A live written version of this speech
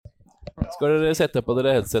Skal dere sette på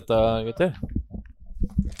dere headsetta, gutter?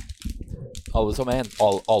 Alle som en.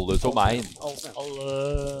 Alle som en. Alle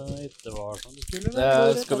ikke var som det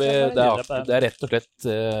skulle Det er rett og slett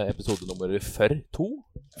episode nummer 42.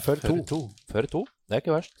 42. Det er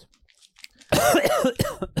ikke verst.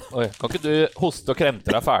 Oi, kan ikke du hoste og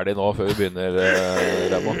kremte deg ferdig nå før vi begynner,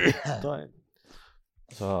 Remo?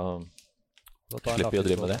 Så slipper vi å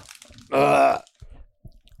drive med det.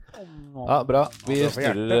 Ja, bra. Vi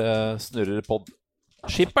snurrer podd.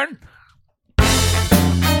 Skipperen!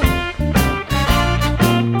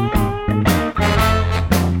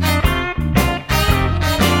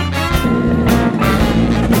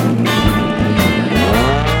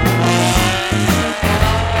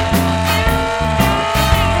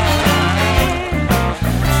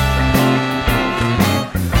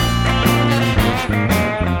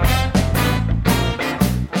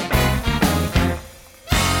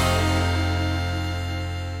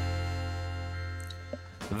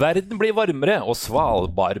 Verden blir varmere, og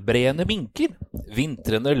Svalbardbreene minker.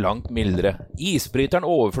 Vintrene langt mildere. Isbryteren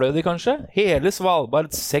overflødig, kanskje? Hele Svalbard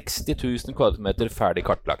 60 000 kvadratmeter ferdig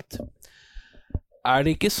kartlagt. Er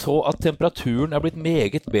det ikke så at temperaturen er blitt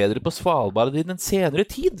meget bedre på Svalbard i den senere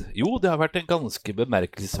tid? Jo, det har vært en ganske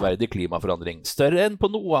bemerkelsesverdig klimaforandring. Større enn på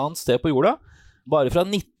noe annet sted på jorda. Bare fra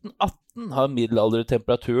 1918 har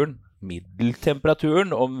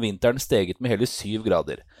middeltemperaturen om vinteren steget med hele 7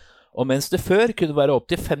 grader. Og mens det før kunne være opp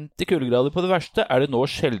til 50 kuldegrader på det verste, er det nå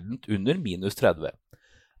sjeldent under minus 30.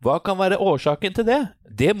 Hva kan være årsaken til det?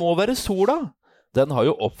 Det må være sola. Den har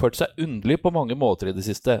jo oppført seg underlig på mange måter i det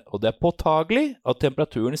siste, og det er påtagelig at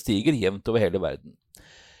temperaturen stiger jevnt over hele verden.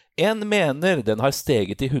 En mener den har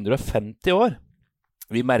steget i 150 år.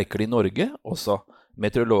 Vi merker det i Norge også.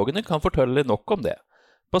 Meteorologene kan fortelle nok om det.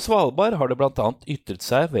 På Svalbard har det blant annet ytret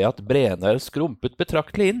seg ved at breene er skrumpet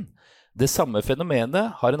betraktelig inn. Det samme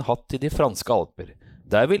fenomenet har en hatt i de franske alper.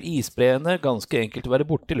 Der vil isbreene ganske enkelt være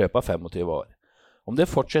borte i løpet av 25 år. Om det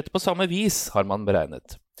fortsetter på samme vis, har man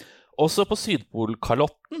beregnet. Også på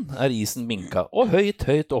Sydpolkalotten er isen minka, og høyt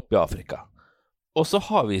oppe i Afrika. Også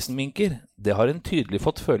havisen minker. Det har en tydelig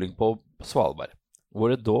fått føling på Svalbard,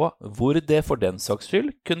 hvor det for den saks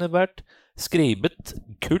skyld kunne vært skribet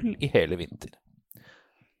kull i hele vinter.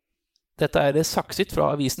 Dette er sakset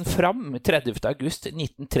fra avisen Fram 30. august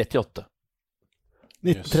 1938.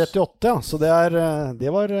 1938, ja. Så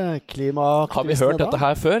det var klimaaktivistene da. Har vi hørt dette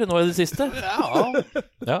her før, nå i det siste?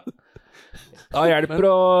 Ja. Da hjelper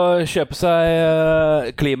det å kjøpe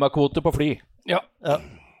seg klimakvote på fly. Ja.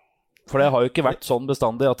 For det har jo ikke vært sånn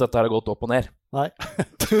bestandig at dette har gått opp og ned. Nei.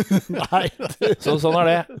 Sånn er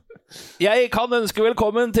det. Jeg kan ønske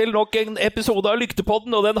velkommen til nok en episode av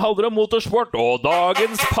Lyktepodden, og den handler om motorsport. Og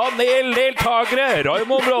dagens paneldeltagere,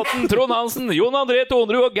 Raymond Bråten, Trond Hansen, Jon André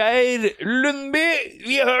Tonrud og Geir Lundby.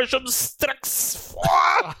 Vi høres om straks.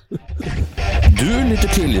 Du lytter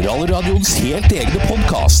til Rallyradioens helt egne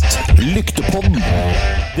podcast, Lyktepodden.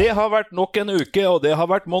 Det har vært nok en uke, og det har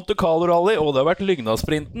vært Monte Carlo Rally, og det har vært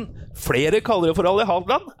Lygnasprinten. Flere kaller det for Rally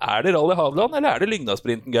Hadeland. Er det Rally Hadeland, eller er det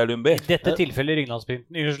Lygnasprinten, Geir Lundby? I dette tilfellet Lygnasprinten.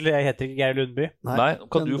 Unnskyld, jeg heter ikke Geir Lundby. Nei,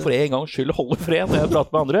 kan du for en gangs skyld holde fred når jeg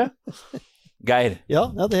prater med andre? Geir. Ja,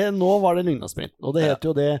 nå var det Lygnasprinten. Og det heter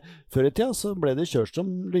jo det, før i tida så ble det kjørt som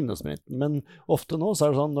Lygnasprinten. Men ofte nå så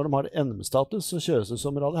er det sånn, når de har NM-status, så kjøres det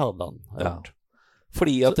som Rally Hadeland. Ja.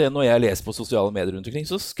 Fordi at når jeg leser på sosiale medier rundt omkring,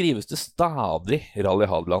 så skrives det stadig Rally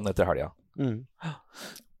Hadeland etter helga. Men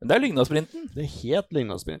det er Lygnasprinten. Det er helt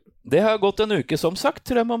Lygnasprinten. Det har gått en uke, som sagt,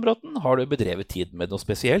 Raymond Bråten. Har du bedrevet tid med noe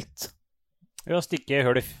spesielt? Jeg har stikket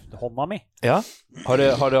høl i hånda mi. Ja. Har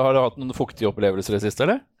du hatt noen fuktige opplevelser i det siste,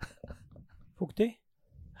 eller? Fuktig?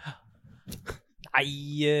 Nei,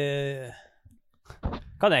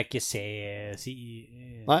 kan jeg ikke si...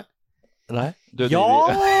 Nei. Ja!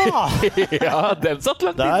 Ja, den satt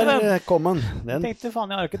langt inne. Der kom den. Jeg tenkte,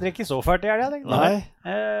 faen, jeg har ikke drikket så fælt i helga.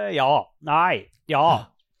 Nei. Ja.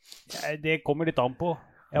 Det kommer litt an på.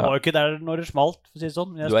 Jeg var jo ikke der når det smalt, for å si det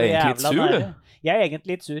sånn. Du er egentlig litt sur, du? Jeg er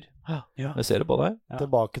egentlig litt sur. Ja. Jeg ser det på deg. Ja.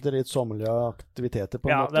 Tilbake til litt sommerlige aktiviteter på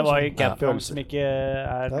en måte. Ja, det var i camping som ikke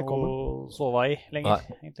er noe sova i lenger,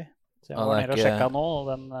 egentlig. Så jeg var nede og sjekket nå, og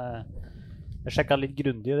jeg sjekket litt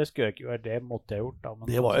grundig, og det skulle jeg ikke gjøre, det måtte jeg gjort da. Men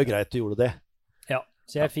det var jo greit du gjorde det. Ja,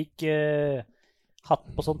 så jeg fikk hatt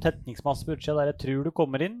på sånn tetningsmasse på utsida der jeg tror du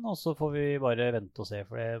kommer inn, og så får vi bare vente og se,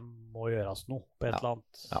 for det må gjøres noe på et eller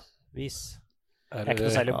annet vis. Jeg er ikke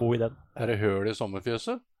noe særlig god i den. Er det høl i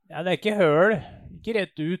sommerfjøset? Ja, det er ikke høl. Ikke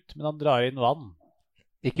rett ut, men han drar inn vann.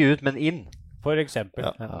 Ikke ut, men inn. For eksempel,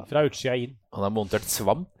 fra utsida inn. Han har montert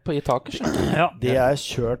svamp i taket. Ja, det er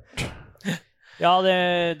kjørt. Ja,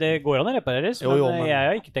 det går an å repareres, men jeg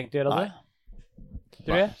har ikke tenkt å gjøre det.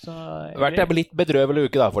 tror jeg. Så, Vært en litt bedrøvelig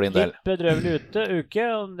uke da, for din del. Litt bedrøvelig uke,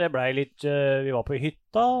 og det ble litt vi var på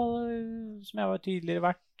hytta, som jeg var tidligere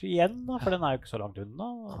vært igjen, da, for den er jo ikke så langt unna.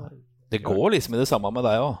 Det går liksom i det samme med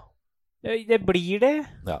deg også. Det blir det,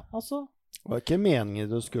 Ja. altså. Det var ikke meningen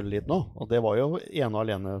du skulle dit nå, og det var jo ene og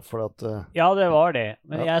alene for at Ja, det var det.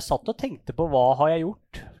 Men jeg satt og tenkte på hva har jeg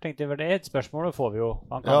gjort. Tenkte jeg, det et spørsmål får vi jo.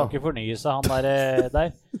 Han kan jo ikke fornye seg, han der.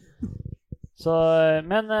 Så,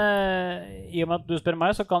 men i og med at du spør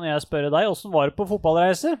meg, så kan jeg spørre deg, hvordan var det på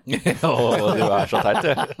fotballreise? Du er så teit,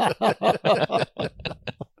 du.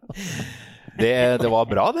 Det var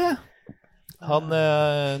bra, det. Han,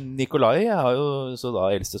 Nikolai, er jo så da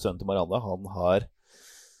eldste sønnen til Marianne, han har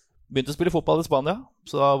begynt å spille fotball i Spania,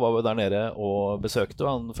 så da var vi der nede og besøkte,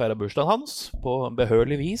 og han feiret bursdagen hans på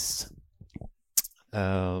behørlig vis.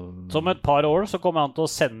 Som et par år så kommer han til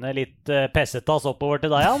å sende litt pessetas oppover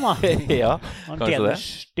til deg, han da. Ja, han kanskje tjener det.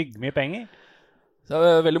 stygg mye penger. Så det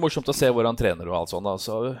var veldig morsomt å se hvor han trener og alt sånt da.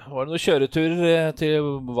 Så var det noen kjøretur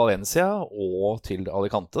til Valencia og til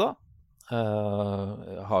Alicante da.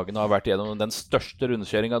 Hagen har vært gjennom den største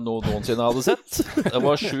rundkjøringen noensinne hadde sett. Det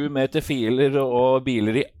var 7 meter filer og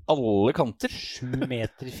biler i alle kanter. 7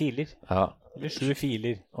 meter filer. Ja. Eller 7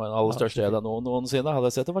 filer. Og den aller største jeg noensinne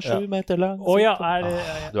hadde sett. Det var 7 meter lang. Åja,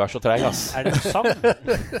 Du er så treg, ass. Er det en sang?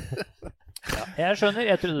 Ja, jeg skjønner,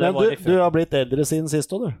 jeg trodde det Men var i du har blitt eldre siden sist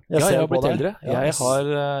også, du. Ja, jeg har blitt deg. eldre.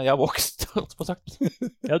 Jeg har vokst, holdt på sagt.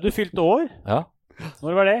 Ja, du fylte år. Ja.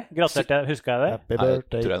 Når var det? Gratulerte, husker jeg det? Happy Nei,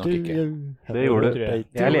 birthday tror jeg nok to ikke. you. Det gjorde du. birthday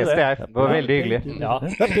to Jeg you. leste jeg. Det var veldig hyggelig. Ja.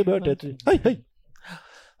 Happy birthday to you. Hei, hei.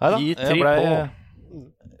 Neida, I jeg ble trikot.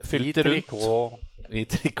 fylt rundt. I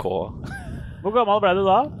trikot. Hvor gammel ble du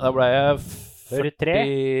da? Da ble jeg 43?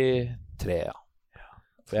 43, ja.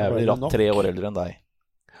 For jeg Da ble blir det ratt nok. 3 år eldre enn deg.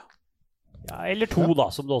 Ja, eller 2 da,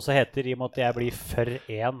 som det også heter, i og med at jeg blir for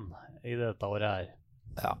 1 i dette året her.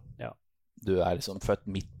 Ja. Ja. Du er liksom født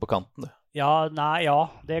midt på kanten, du. Ja, nei, ja,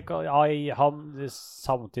 det kan, ja, han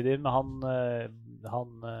samtidig med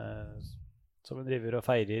han som vi driver og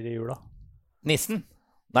feirer i jula. Nissen?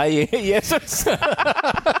 Nei, Jesus!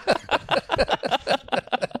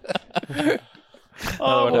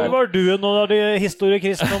 Hvor var du nå da de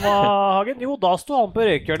historiekristen om Hagen? Jo, da sto han på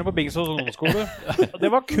røykhjørnet på Bingsås ungdomsskole.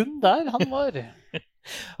 Det var kun der han var.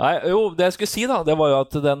 Nei, jo, det jeg skulle si da, det var jo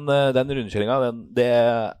at den rundkjøringen,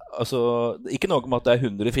 altså, ikke noe om at det er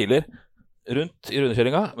 100 filer rundt i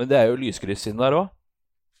rundkjøringen, men det er jo lyskryss inn der også.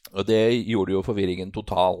 Og det gjorde jo forvirringen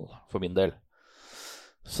total for min del.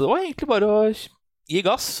 Så det var egentlig bare å gi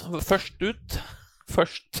gass. Først ut,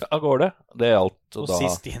 først av gårde. Det er alt. Og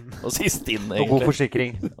sist inn. Og sist inn, Og egentlig. god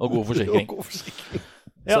forsikring. Og god forsikring.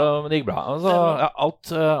 Ja. Så, men det gikk bra. Altså, ja,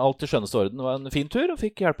 alt i skjønneste orden. Det var en fin tur, og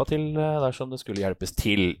fikk hjelpa til dersom det skulle hjelpes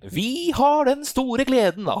til. Vi har den store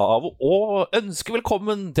gleden av å ønske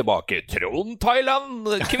velkommen tilbake Trond Thailand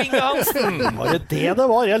Kvinge-Hansen. Var det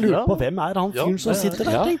var? Jeg lurer på hvem er han fyren som sitter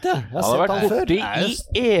der, Ja. tenkte jeg. Jeg Han har har vært sett han før.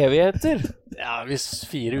 borte i evigheter. Ja, hvis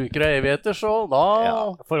 4 uker er evigheter, så da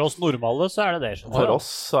For oss normale så er det det. skjønner du. For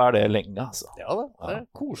oss så er det lenge, altså. Ja da, det er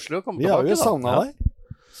koselig å komme Vi har jo tilbake, da. savna deg.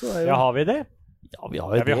 Så er jo, Ja, har vi det? ja, vi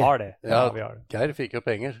har Ja, jo vi det. har det. Ja, Ja, vi har det. Geir fikk jo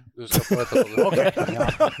penger. Du skal få etterpå det.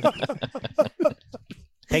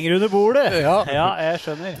 Penger under bordet! Ja. Ja, jeg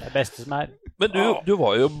skjønner. Det er beste som er. Men du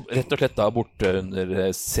var jo rett og slett da borte under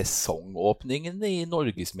sesongåpningen i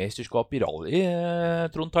Norgesmesterskap i rally,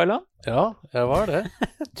 Trond Thailand. Ja, jeg var det.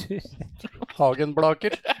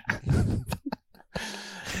 Hagenblaker.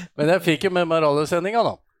 Men jeg fikk jo med meg radiosendinga,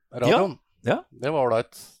 da. Radioen. Ja. Det var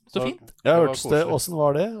ålreit. Så fint. Jeg var hørte det. koselig. Åssen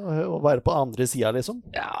var det å være på andre sida, liksom?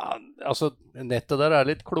 Ja, altså, nettet der er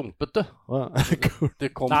litt klumpete. Å, Det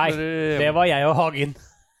kommer Nei, det var jeg og Hagen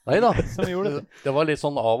Nei da. som gjorde det. Det var litt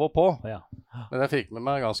sånn av og på. Ja. Men jeg fikk med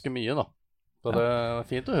meg ganske mye, da. Så det er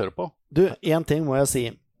fint å høre på. Du, én ting må jeg si.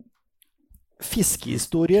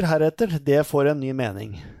 Fiskehistorier heretter, det får en ny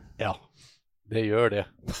mening. Ja, det gjør det.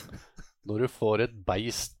 Når du får et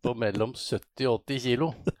beist på mellom 70 og 80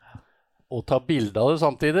 kilo, og tar bilde av det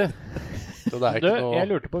samtidig. Så det er Du, ikke noe... jeg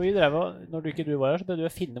lurte på, når du ikke var her, så prøvde vi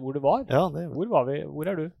å finne hvor du var. Ja, det Hvor var vi? Hvor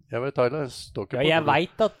er du? Jeg vet, Tyler, jeg står ikke Ja, på jeg Globusen.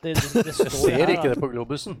 veit at det står Jeg ser her, ikke da. det på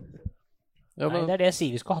Globusen. Ja, Nei, men det er det jeg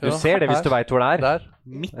sier vi skal ha. Du ser det hvis du veit hvor det er. der,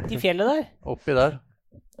 Midt i fjellet der. oppi der.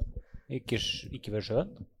 Ikke ved sjøen.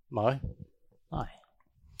 Nei. Nei.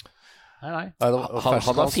 Nei. Nei, det var Han har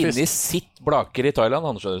ferskvannsfisk. funnet sitt blaker i Thailand,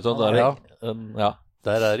 han skjønner du. Så der, Ja. ja.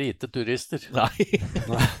 Der er det ikke turister. Nei.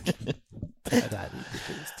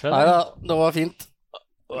 Nei da, det var fint.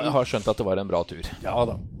 Jeg har skjønt at det var en bra tur. Ja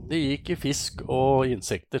da. Det gikk i fisk og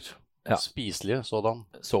insekter. Ja. Spiselige sådan.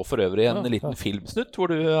 Så for øvrig en liten filmsnutt hvor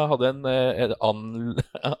du hadde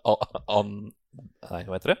Nei,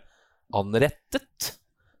 hva heter det? Anrettet.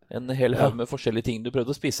 En hel haug med forskjellige ting du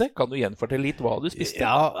prøvde å spise. Kan du gjenfortelle litt hva du spiste?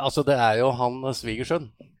 Ja, altså det er jo han svigersønn.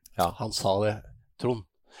 Ja. Han sa det. Trond,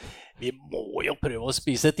 vi må jo prøve å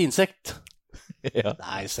spise et insekt. Ja.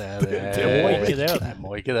 Nei, se det. Det må ikke det, vet du. Jeg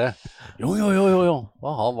må ikke det. Jo.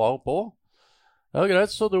 Og han var jo på. Ja,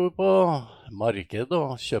 greit, så dro vi på markedet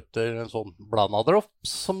og kjøpte en sånn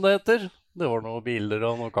blandadrops, som det heter. Det var noen biler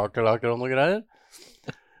og noen kakerlaker og noen greier.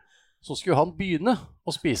 Så skulle han begynne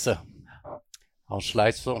å spise. Han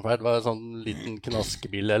sleit sånn fælt, det var en sånn liten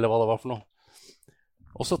knaskebille eller hva det var for noe.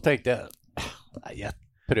 Og så tenkte jeg, nei, jeg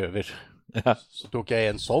prøver. Ja. Så tok jeg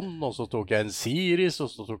en sånn, og så tok jeg en siris,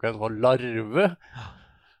 og så tok jeg en sånn larve.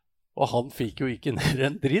 Og han fikk jo ikke ned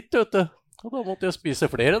en dritt, vet du. Og da måtte jeg spise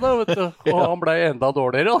flere da, vet du. Og han ble enda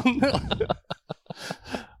dårligere.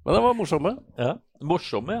 Men det var morsomme. Ja.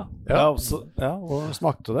 Morsomme, ja. Ja, og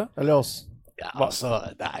smakte det? Eller oss? Ja, altså,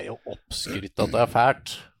 det er jo oppskrytt at det er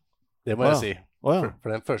fælt. Det må jeg si. For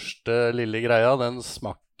den første lille greia, den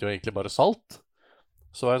smakte jo egentlig bare salt.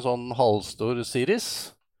 Så var det en sånn halvstor siris.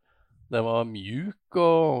 Den var mjuk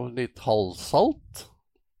og litt halvsalt.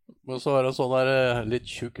 Men så var det en sånn der litt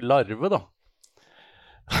tjukk larve, da.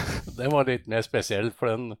 Den var litt mer spesiell, for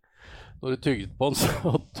den, når du tygget på den,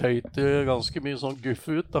 så tøyte det ganske mye sånn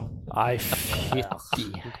guffe ut, da. Nei, fytti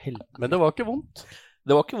helvete. Men det var ikke vondt.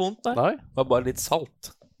 Det var ikke vondt, nei. Nei. Det var bare litt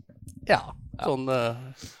salt. Ja. Sånn,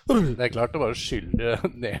 det er klart å bare skylle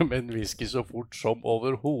ned med en whisky så fort som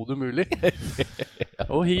overhodet mulig.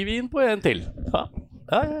 Og hiv inn på en til. Ja.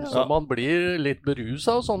 Så man blir litt beruset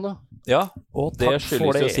av sånne. Ja, Og det takk for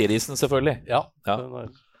skyldes jo det. Sirisen, selvfølgelig. Ja, Ja. den er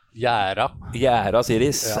gjæra. Gjæra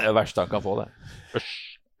Siris Ja. er det verste han kan få, det.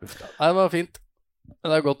 Nei, det var fint.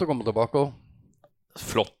 Men det er godt å komme tilbake også.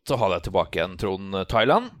 Flott å ha deg tilbake igjen, Trond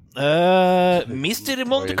Thailand. Mr.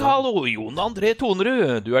 Monte Carlo, Jon André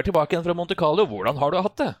Tonerud, du er tilbake igjen fra Monte Carlo. Hvordan har du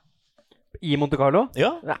hatt det? I Monte Carlo?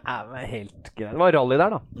 Ja. Det er helt greit. Det var rally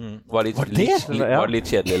der, da. Var det litt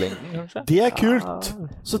kjedelig i lengden, kanskje? Det er kult!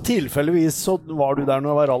 Så tilfeldigvis så var du der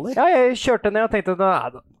når det var rally? Ja, jeg kjørte ned og tenkte da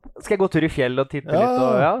skal jeg gå tur i fjell og titte litt.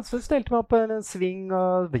 Og, ja, så stelte jeg meg opp en sving,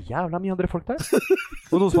 og det var jævla mye andre folk der.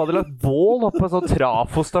 Og noen som hadde lagt bål oppe på en sånn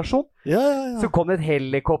trafostasjon. Ja. Så kom det et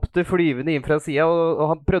helikopter flyvende inn fra siden, og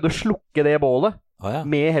han prøvde å slukke det bålet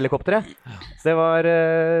med helikopteret. Så det var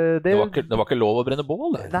det var ikke lov å brenne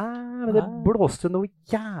bål, det? Nei, men det blåste noe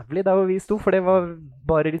jævlig der hvor vi sto, for det var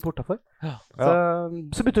bare litt bortafor. Ja.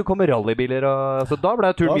 Så begynte det å komme rallybiler, og så da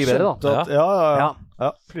ble turen mye bedre, da.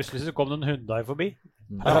 Ja. Plutselig så kom det en Hyundai forbi.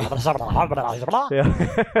 Ja.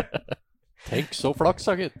 Tenk så flaks,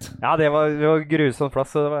 da, gitt. Ja, det var grusomt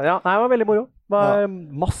plass. Så det var veldig moro. Det var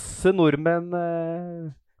masse nordmenn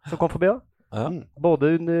som kom forbi da. Ja. Både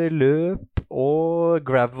under løp og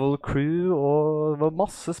gravel crew, og det var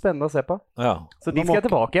masse spennende å se på. Ja. Så de skal jeg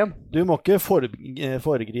tilbake igjen. Du må ikke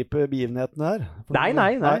foregripe begivenhetene her. Nei.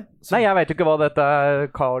 Nei, jeg vet jo ikke hva dette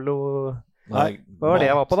Carlo... Nei. Hva var det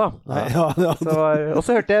jeg var på, da? Nei, Og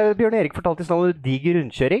så hørte jeg Bjørn Erik fortalte i sånn en diger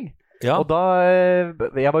rundkjøring. Ja. Og da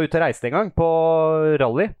jeg var ute og reiste en gang på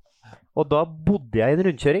rally, og da bodde jeg i en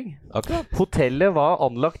rundkjøring. Akkurat. Hotellet var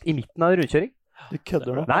anlagt i midten av en rundkjøring. Du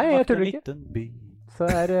kødder nå. Nei, jeg tuller ikke. Så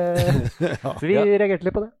så vi reagerte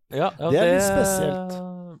litt på det. Ja, Det er litt spesielt.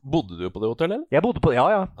 Bodde du på det hotellet, eller? Jeg bodde på det,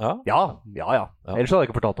 ja. Ja. Ellers hadde jeg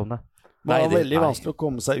ikke fortalt om det. Det var Nei, veldig vanskelig å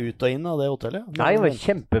komme seg ut og inn av det hotellet. Nei, det var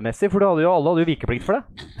kjempemessig, for alle hadde jo vikeplikt for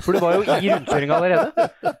det. For det var jo i rundkjøringa allerede.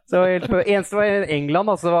 Så det var eneste var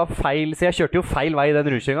England, altså det var feil, så jeg kjørte jo feil vei i den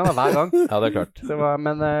rundkjøringa hver gang. Ja, det er klart. Så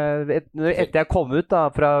men etter jeg kom ut da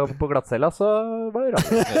på glattcella, så var det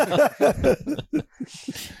rart.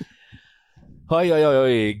 Oi.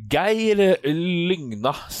 Geir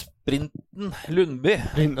Lygna Sprinten Lundby.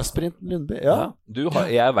 Lynnasprinten Lundby, ja.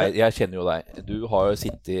 Jeg kjenner jo deg. Du har jo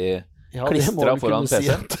sittet Ja, det må klistra du foran kunne si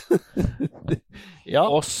PC-en. Ja,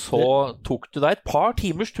 Og så tok du deg et par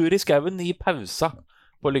timers tur i skauen i pausa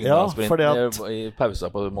på Ja, fordi Lygna-sprinten. I pausa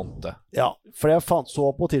på Monte. ja, for jeg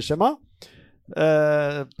så på tidsskjema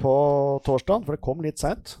på torsdagen, for det kom litt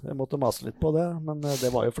sent. Jeg måtte mase litt på det, men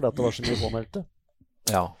det var jo fordi at det var så mye påmeldte.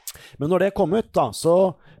 Ja. Men når det kom ut, da, så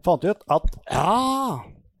fant jeg ut at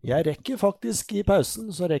jeg rekker faktisk i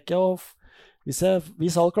pausen, så rekker jeg å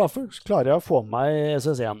hvis alt klaffer, så klarer jeg å få med meg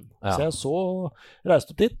SS1. Ja. Så jeg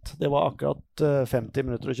reiste opp dit. Det var akkurat 50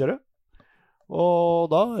 minutter å kjøre. Og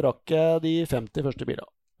da rakk jeg de 50 første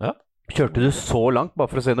bilene. Kjørte du så langt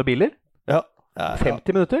bare for å se noen biler? Ja.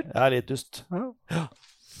 50 minutter? Jeg er litt dust.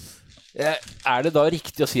 Er det da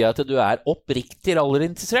riktig å si at du er oppriktig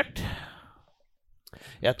rallyinteressert?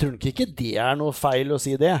 Jeg tror nok ikke det er noe feil å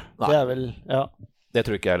si det. Nei. Det er vel, Det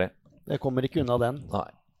tror ikke jeg heller. jeg kommer ikke unna den.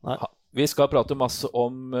 Nei. Vi skal prate masse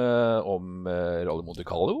om Rally Monte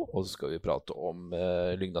Carlo, og så skal vi prate om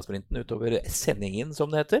Lygna-sprinten utover sendingen,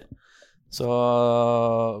 som det heter. Så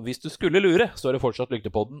hvis du skulle lure, så er det fortsatt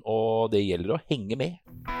Lyktepodden, og det gjelder å henge med.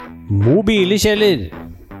 Mobile Kjeller,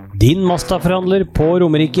 din Mazda-forhandler på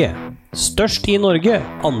Romerike. Størst i Norge,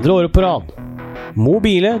 andre året på rad.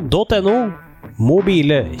 Mobile.no,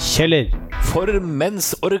 Mobile Kjeller. For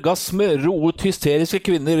mens orgasme roet hysteriske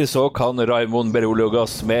kvinner, så kan Raimond berolige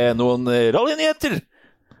oss med noen rallynyheter.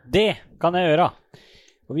 Det kan jeg gjøre.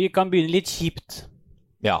 Og vi kan begynne litt kjipt.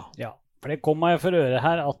 Ja. For det kom meg for øre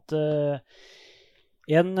her at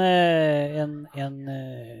en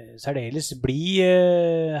særdeles blid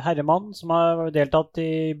herremann som har deltatt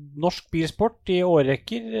i norsk bilsport i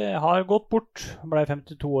årrekker har gått bort. Han ble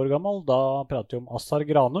 52 år gammel. Da prater vi om Assar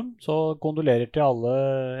Granum, så kondolerer til alle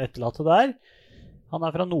etterlatte der. Han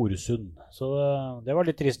er fra Noresund, så det var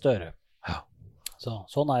litt trist å høre. Ja. Så,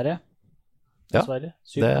 sånn er det. Dessverre.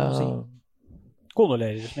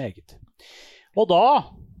 Kondolerer som eget. Og da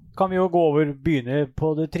kan vi jo begynne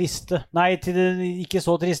på det triste. Nei, til det ikke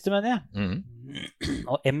så triste, mener jeg.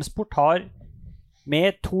 Og M-Sport har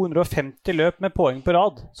med 250 løp med poeng på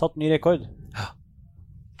rad satt ny rekord.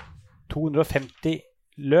 250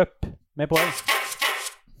 løp med poeng.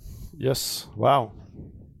 Yes, wow.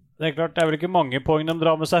 Det er klart, det er vel ikke mange poeng de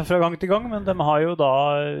drar med seg fra gang til gang, men de har jo da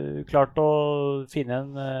klart å finne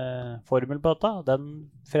en formel på dette.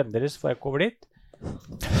 Den fremdeles får jeg ikke over dit.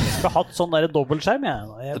 Jeg skal ha hatt sånn der dobbeltskjerm,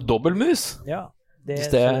 jeg. Dobbeltmus? Ja.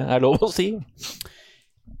 Hvis det er lov å si.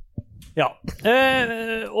 Ja.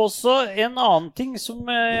 Også en annen ting som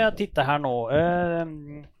jeg titter her nå.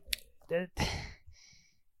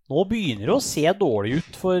 Nå begynner det å se dårlig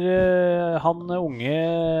ut for han unge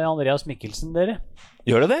Andreas Mikkelsen, dere.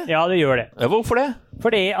 Gjør det det? Ja, det gjør det. Hvorfor det?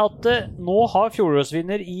 Fordi at nå har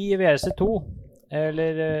fjorårsvinner i VRC2,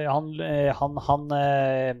 eller han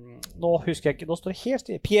nå husker jeg ikke, nå står det helt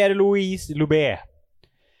stille. Pierre-Louis Loubet.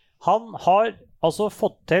 Han har altså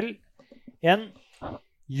fått til en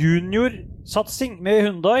juniorsatsing med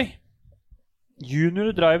Hyundai. Junior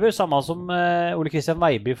driver, samme som Ole Kristian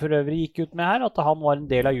Weiby for øvrig gikk ut med her, at han var en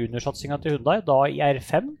del av juniorsatsingen til Hyundai, da i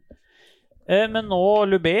R5. Men nå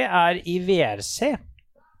Loubet er i VRC.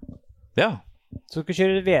 Ja. Så skal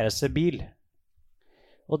kjøre VRC-bil.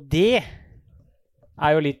 Og det er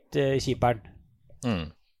jo litt kjiperen.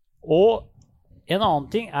 Og en annen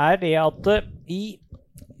ting er det at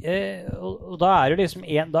og da er det liksom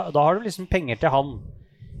da har du liksom penger til han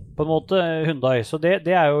på en måte, Hyundai, så det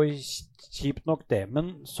er jo kjipt nok det,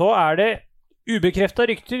 men så er det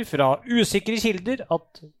ubekreftet rykter fra usikre kilder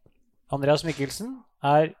at Andreas Mikkelsen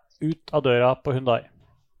er ut av døra på Hyundai.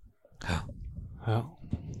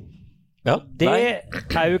 Ja, det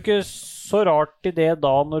er jo ikke så rart i det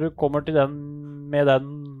da når du kommer til den med den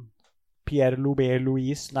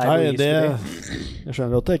Pierre-Louis jeg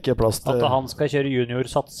skjønner at det ikke er plass til at han skal kjøre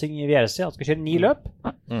juniorsatsing i VRC. Han skal kjøre 9 løp.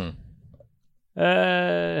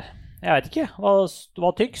 Jeg vet ikke.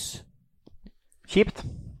 Hva tyks? Kjipt.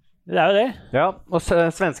 Det er jo det. Ja, og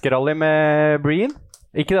svenskerally med Breen.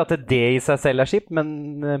 Ikke at det i seg selv er kjipt, men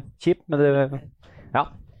det...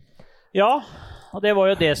 Ja, og det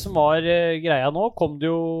var jo det som var greia nå. Kom det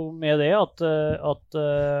jo med det at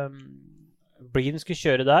Breen skulle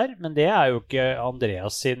kjøre der, men det er jo ikke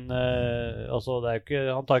Andreas sin altså det er jo ikke,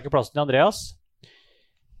 han tar ikke plassen til Andreas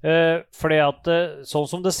fordi at sånn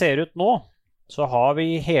som det ser ut nå så har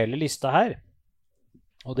vi hele lista her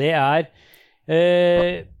og det er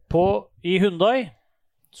i Hyundai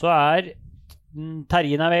så er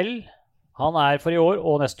Terje Navell han er for i år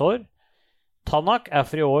og neste år Tanak er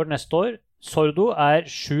for i år neste år Sordo har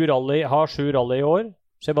 7 rally i år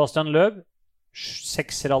Sebastian Loeb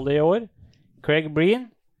 6 rally i år Craig Breen,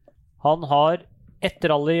 han har 1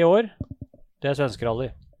 rally i år. Det er svensk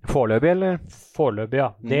rally. Foreløpig, eller? Foreløpig,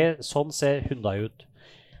 ja. Sånn ser Hyundai ut.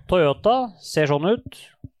 Toyota ser sånn ut.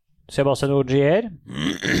 Sebastian Ogier.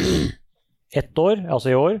 1 år,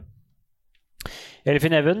 altså i år.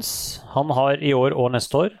 Elfin Evans, han har i år og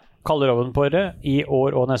neste år. Kalle Rovenpore i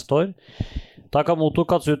år og neste år. Takamoto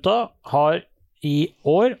Katsuta har i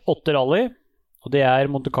år 8 rally. Og det er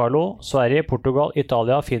Monte Carlo, Sverige, Portugal,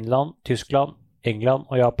 Italia, Finland, Tyskland, England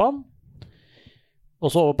og Japan. Og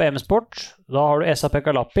så over på M-Sport, da har du SAP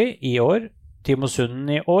Kalappi i år, Timo Sunnen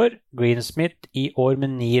i år, Greensmith i år med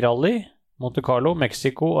 9 rally, Monte Carlo,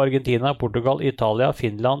 Mexico, Argentina, Portugal, Italia,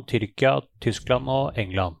 Finland, Tyrkia, Tyskland og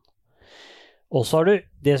England. Og så har du,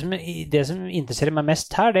 det som interesserer meg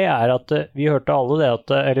mest her, det er at vi hørte alle det,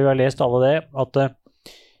 eller vi har lest alle det, at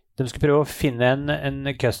de skal prøve å finne en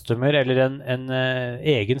customer eller en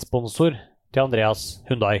egen sponsor til Andreas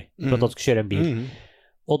Hyundai for at han skal kjøre en bil.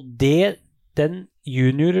 Og den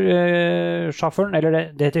junior-sjafferen,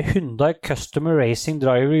 eller det heter Hyundai Customer Racing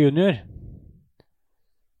Driver Junior.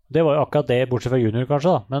 Det var jo akkurat det, bortsett fra junior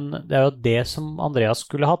kanskje da, men det er jo det som Andreas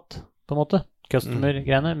skulle hatt, på en måte.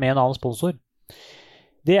 Customer-greiene, med en annen sponsor.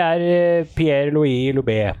 Det er Pierre-Louis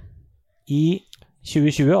Loubet. I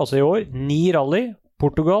 2020, altså i år, 9 rally,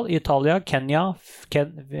 Portugal, Italia, Kenya,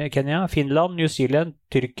 Finland, New Zealand,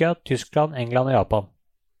 Tyrkia, Tyskland, England og Japan.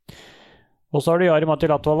 Og så har du Jari-Matti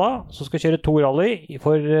Latvala, som skal kjøre 2 rally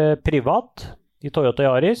for privat i Toyota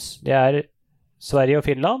Yaris. Det er Sverige og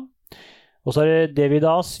Finland. Og så er det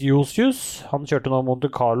Davidas Josius. Han kjørte nå Monte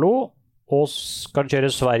Carlo, og skal kjøre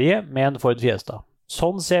Sverige med en Ford Fiesta.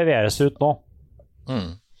 Sånn ser VRS ut nå.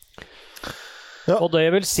 Ja. Og det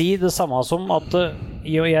vil si det samme som at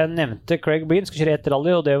jeg nevnte Craig Breen skal kjøre 1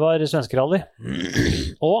 rally, og det var svenske rally.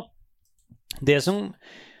 Og det som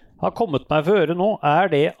har kommet meg for øre nå, er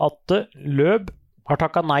det at Løb har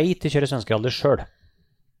takket nei til å kjøre svenske rally selv.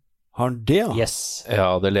 Har han det? Yes.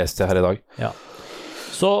 Ja, det leste jeg her i dag. Ja.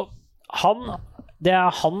 Så det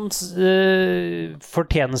er hans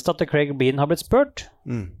fortjeneste at Craig Breen har blitt spurt.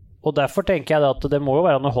 Og derfor tenker jeg at det må jo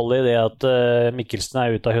være noe hold i det at Mikkelsen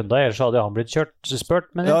er ute av Hyundai, ellers hadde han blitt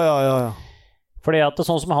spurt. Men ja. Fordi at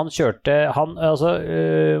sånn som han kjørte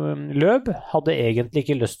Løb hadde egentlig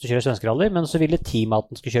ikke lyst til å kjøre svenske rally, men så ville teamet at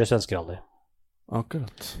han skulle kjøre svenske rally.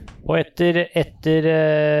 Akkurat. Og etter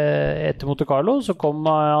Monte Carlo så kom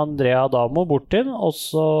Andrea Adamo bort til ham,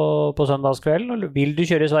 også på søndagskvelden, og vil du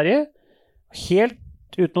kjøre i Sverige? Helt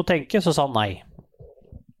uten å tenke så sa han nei.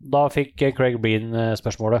 Da fikk Craig Breen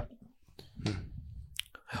spørsmålet.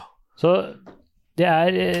 Så det er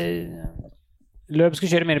Løb skal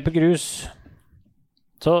kjøre mer på grus.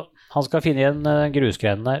 Så han skal finne igjen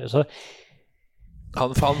grusgreinen der. Så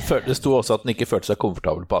det sto også at han ikke følte seg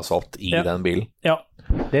komfortabel på asfalt i den bilen. Ja.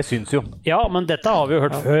 Det syns jo. Ja, men dette har vi jo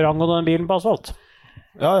hørt før angående den bilen på asfalt.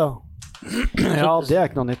 Ja, det er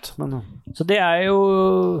ikke noe nytt. Men... Så det er jo...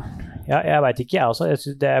 Ja, jeg vet ikke, jeg også. Jeg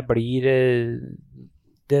synes det blir...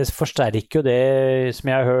 Det forsterker jo det som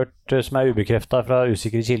jeg har hørt, som er ubekreftet fra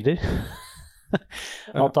usikre kilder.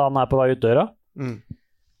 At han er på vei ut døra.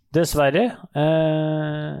 Dessverre.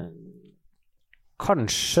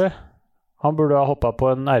 Kanskje han burde ha hoppet på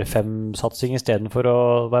en R5-satsing i stedet for å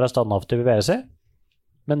være standhaftig ved VRC.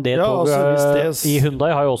 Men det toget i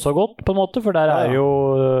Hyundai har jo også gått, på en måte, for der er jo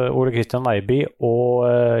Ole Christian Weiby og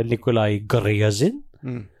Nikolai Gryazin.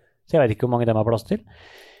 Så jeg vet ikke hvor mange dem har plass til.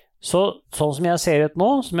 Sånn som jeg ser ut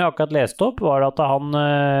nå, som jeg akkurat leste opp, var det at han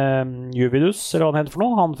Juvidus, eller hva han heter for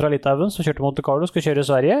noe, han fra Litauen som kjørte Monte Carlo, skal kjøre i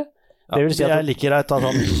Sverige. Det vil si at det er like greit at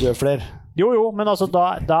han kjører flere. Jo, men altså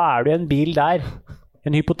da er det en bil der.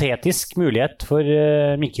 En hypotetisk mulighet for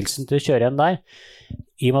Mikkelsen til å kjøre en der.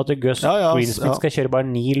 I og med at Gus Greensmith skal kjøre bare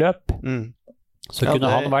 9 løp. Så kunne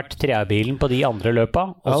han vært 3-bilen på de andre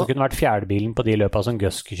løpa, og så kunne vært 4-bilen på de løpa som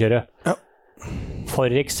Gus skal kjøre.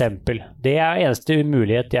 For eksempel. Det er eneste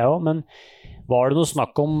mulighet jeg også, men var det noe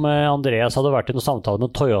snakk om Andreas hadde vært i noen samtale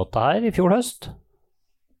med Toyota her i fjor høst?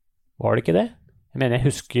 Var det ikke det? Jeg mener, jeg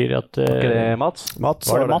husker at... Var ikke det Mats?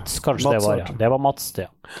 Var det Mats? Kanskje det var, ja. Det var Mats, det.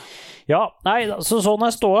 Ja, nei, så sånn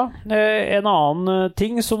er ståa. En annen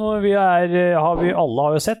ting som vi alle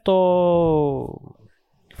har jo sett, og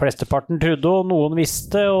flesteparten trodde, og noen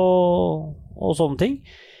visste, og sånne ting.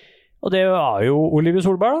 Og det er jo Oliver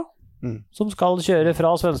Solberg, da. Som skal kjøre fra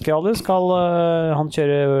svenske rally, skal han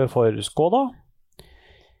kjøre for Skoda.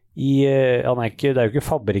 Det er jo ikke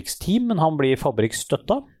fabrikksteam, men han blir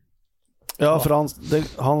fabrikkstøtta. Ja, for det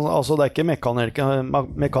er ikke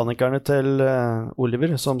mekanikerne til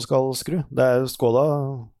Oliver som skal skru. Det er Skoda.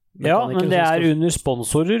 Ja, men det er under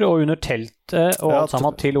sponsorer og under teltet og alt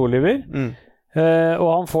sammen til Oliver. Og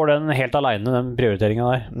han får den helt alene, den prioriteringen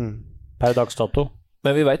der, per dags dato.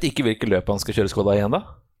 Men vi vet ikke hvilke løp han skal kjøre Skoda igjen da?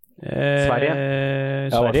 Sverige.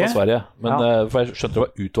 Ja, i hvert fall Sverige. Men for jeg skjønte det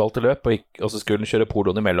var utvalgte løp, og så skulle han kjøre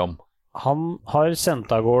poloen imellom. Han har sendt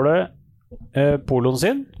av gårde poloen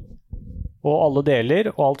sin, og alle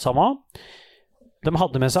deler, og alt sammen. De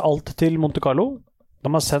hadde med seg alt til Monte Carlo. De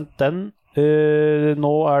har sendt den.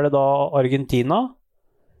 Nå er det da Argentina.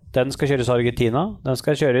 Den skal kjøres i Argentina. Den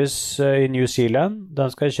skal kjøres i New Zealand. Den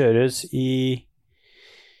skal kjøres i...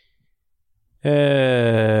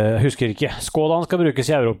 husker ikke. Skodaen skal brukes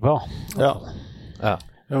i Europa. Ja.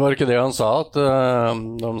 Men var det ikke det han sa, at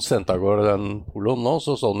de sendte av gårde den poloen nå,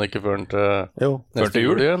 så han ikke før den til neste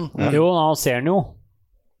jul igjen? Jo, han ser den jo.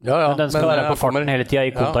 Ja, men den skal være på farten hele tiden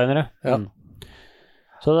i containere.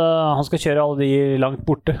 Så han skal kjøre alle de langt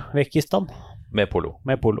borte, vekk i stand. Med polo.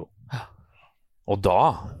 Med polo. Og da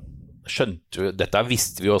skjønte jo, dette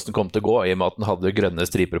visste vi jo hvordan det kom til å gå, i og med at den hadde grønne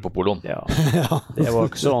striper på poloen. Ja, det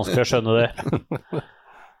var ikke så vanskelig å skjønne det.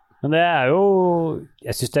 Men det jo,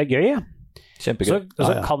 jeg synes det gøy, ja. Kjempegøy.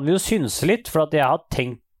 Så kan vi jo synse litt, for at jeg har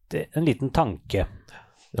tenkt en liten tanke.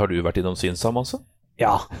 Har du vært innom Synsam også?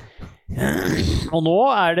 Ja. Og nå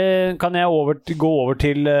kan jeg gå over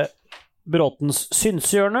til Bråtens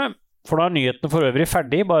synshjørne, for da nyhetene for øvrig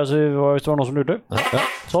ferdig, bare så hvis det var noen som lurte. Ja.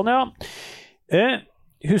 Sånn, ja.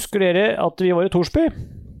 Husker dere at vi var i Torsby?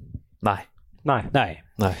 Nei.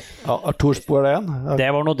 Ja, Torsby det igjen? Det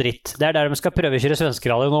var noe dritt. Det der de skal prøvekjøre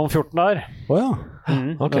svenskerally nå om 14 dager. Åja.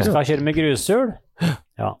 De skal kjøre med grushjul.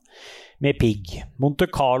 Ja. Med pigg. Monte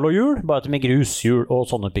Carlo-hjul, bare med grushjul og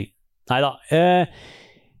sånne pigg. Neida.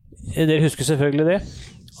 Dere husker selvfølgelig det.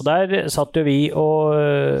 Og der satt jo vi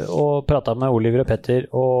og pratet med Oliver og Petter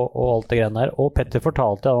og alt det greiene der. Og Petter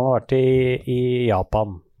fortalte at han har vært i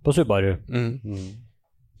Japan, på Subaru.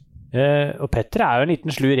 Og Petter jo en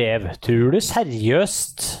liten slu rev. Tror du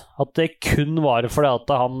seriøst at det kun var fordi at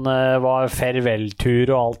han var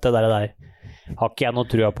farveltur og alt det der? Har ikke jeg noe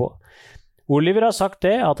trua på. Oliver har sagt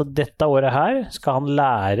det, at dette året her skal han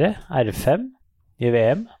lære R5 i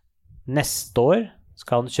VM. Neste år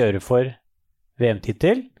skal han kjøre for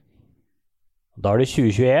VM-tittel. Da det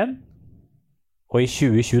 2021, og i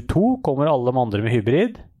 2022 kommer alle de andre med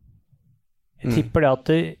hybrid. Jeg tipper det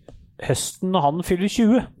at høsten når han fyller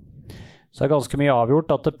 20, så ganske mye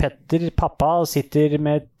avgjort at Petter, pappa, sitter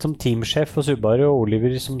som teamsjef for Subaru og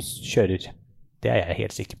Oliver som kjører. Det jeg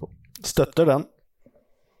helt sikker på. Støtter den.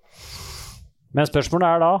 Men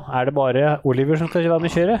spørsmålet da, det bare Oliver som skal være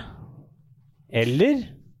med kjøre? Eller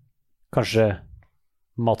kanskje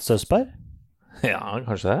Mats Østberg? Ja,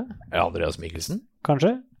 kanskje det. Andreas Mikkelsen?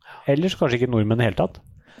 Kanskje. Ellers kanskje ikke nordmenn i hele tatt.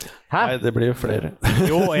 Hæ? Nei, det blir jo flere.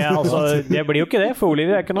 Jo, det blir jo ikke det, for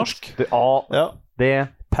Oliver ikke norsk. Ja, det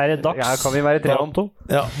per dags. Ja, kan vi være 3 om 2?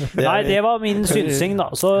 Ja, nei, det var min synsing da.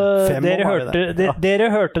 Så dere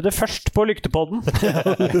hørte det først på Lyktepodden.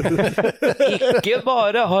 Ikke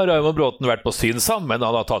bare har Raymond Bråten vært på Synsam, men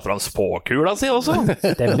han har tatt fram spåkula si også.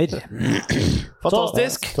 Stemmer.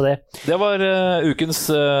 Fantastisk. Så det var ukens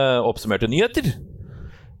oppsummerte nyheter.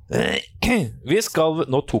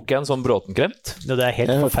 Nå tok jeg en sånn Bråten-kremt. Det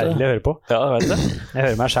helt forferdelig å høre på. Ja, jeg vet det. Jeg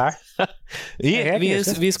hører meg selv.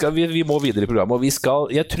 Vi må videre i programmet,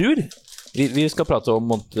 og jeg tror vi skal prate om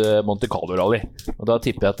Monte Carlo Rally. Og da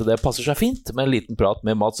tipper jeg at det passer seg fint med en liten prat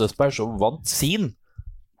med Mats Østberg, som vant sin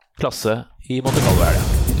klasse i Monte Carlo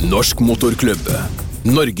Rally. Norsk Motorklubb,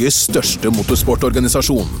 Norges største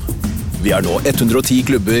motorsportorganisasjon. Vi nå 110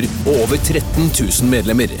 klubber og over 13 000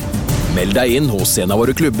 medlemmer. Meld deg inn hos en av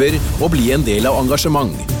våre klubber og bli en del av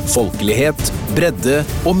engasjement, folkelighet, bredde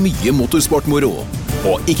og mye motorsportmoro.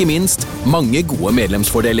 Og ikke minst, mange gode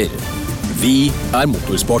medlemsfordeler. Vi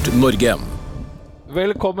Motorsport Norge.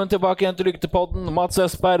 Velkommen tilbake igjen til Lyktepodden, Mats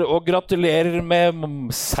Østberg, og gratulerer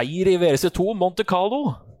med seier i WRC2 Monte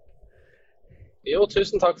Carlo. Jo,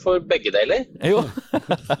 tusen takk for begge deler. Jo.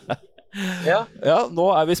 Ja, nå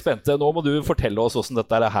vi spente. Nå må du fortelle oss hvordan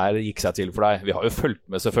dette her gikk seg til for deg. Vi har jo fulgt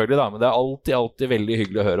med selvfølgelig da, men det alltid veldig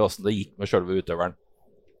hyggelig å høre hvordan det gikk med selve utøveren.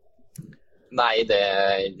 Nei,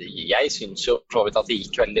 jeg synes jo for så vidt at det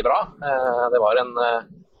gikk veldig bra. Det var en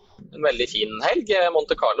veldig fin helg.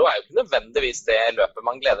 Monte Carlo jo ikke nødvendigvis det løpet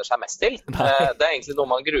man gleder seg mest til. Det egentlig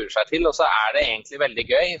noe man gruer seg til, og så det egentlig veldig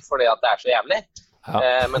gøy, fordi at det så jævlig.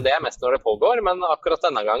 Ja. Men det mest når det pågår. Men akkurat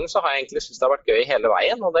denne gangen så har jeg egentlig synes det har vært gøy hele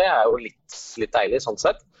veien, og det jo litt deilig sånn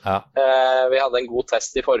sett. Ja. Vi hadde en god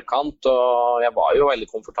test i forkant, og jeg var jo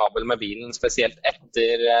veldig komfortabel med bilen, spesielt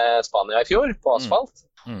etter Spania i fjor på asfalt.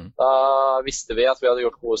 Da visste vi at vi hadde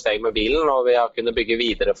gjort gode steg med bilen, og vi har kunnet bygge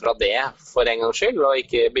videre fra det for en gangs skyld, og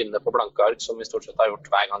ikke begynne på blanke ark som vi stort sett har gjort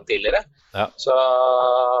hver gang tidligere. Ja. Så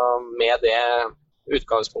med det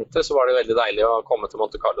utgangspunktet så var det veldig deilig å komme til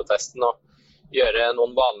Monte Carlo-testen og gjøre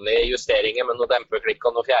noen vanlige justeringer med noen dempeklikk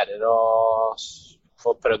og noen fjærer og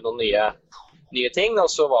få prøvd noen nye ting, og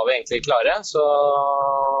så var vi egentlig klare. Så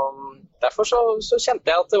derfor så kjente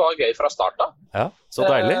jeg at det var gøy fra start av. Ja, så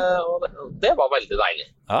deilig. Og det var veldig deilig.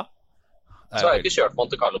 Ja. Så har jeg ikke kjørt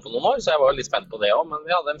Monte Carlo på noen år, så jeg var litt spent på det også, men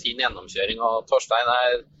vi hadde en fin gjennomkjøring, og Torstein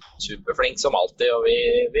superflink som alltid, og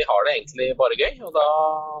vi har det egentlig bare gøy, og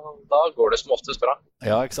da går det som oftest bra.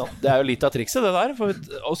 Ja, ikke sant? Det jo litt av trikset det der.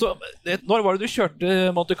 Også, når var det du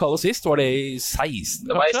kjørte Monte Carlo sist? Var det i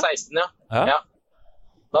 16? Det var i 16, ja.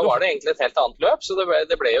 Da var det egentlig et helt annet løp, så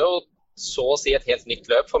det ble jo så å si et helt nytt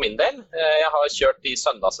løp for min del. Jeg har kjørt de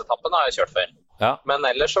søndagsetappene, har jeg kjørt før. Ja. Men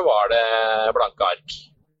ellers så var det blanke ark.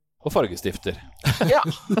 Og fargestifter. Ja,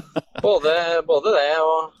 både det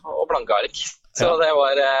og blanke ark. Så det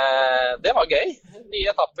var gøy.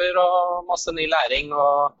 Nye etapper og masse ny læring.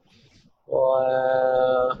 Og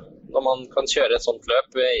når man kan kjøre et sånt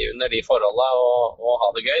løp under de forholdene og ha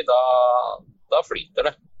det gøy, da flyter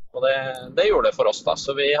det. Og det gjorde det for oss da.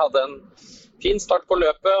 Så vi hadde en fin start på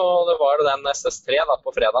løpet, og det var den SS3 da,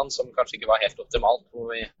 på fredagen som kanskje ikke var helt optimalt, hvor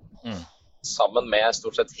vi sammen med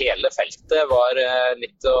stort sett hele feltet var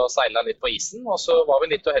litt og seilet litt på isen, og så var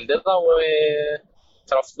vi litt uheldige da, hvor vi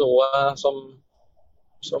traff noe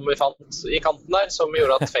som vi fant i kanten der, som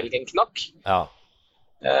gjorde at felgen knakk. Ja.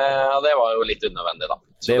 Det var jo litt unødvendig da.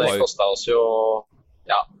 Så det kostet oss jo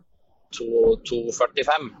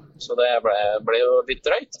 2,45, så det ble jo litt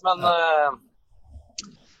drøyt, men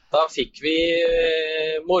da fikk vi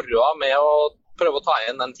moroa med å prøve å ta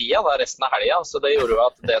igjen den tida da, resten av helgen, så det gjorde jo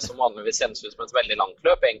at det som vanligvis kjennes ut som et veldig langt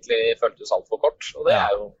løp egentlig føltes alt for kort, og det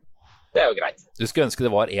er jo greit. Du skulle ønske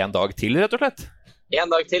det var en dag til, rett og slett?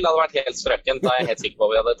 En dag til hadde vært helt strøkent, da er jeg helt sikker på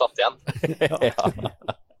at vi hadde tatt igjen.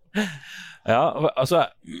 Ja, altså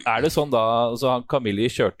er det sånn da, altså Camilli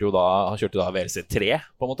kjørte jo da VRC3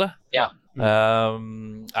 på en måte? Ja.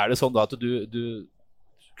 Er det sånn da at du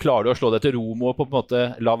klarer du å slå deg til ro med å på en måte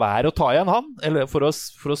la være å ta igjen han, eller for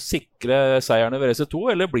å sikre seierne ved RC2,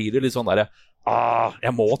 eller blir det litt sånn der,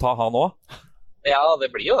 jeg må ta han også? Ja, det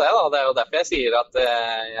blir jo det da, det er jo derfor jeg sier at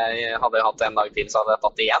jeg hadde hatt en dag til så hadde jeg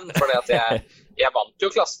tatt igjen, fordi at jeg vant jo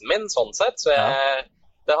klassen min sånn sett, så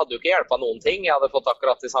det hadde jo ikke hjulpet noen ting, jeg hadde fått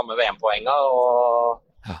akkurat de samme VM-poengene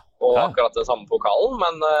og akkurat den samme pokalen,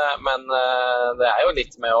 men det er jo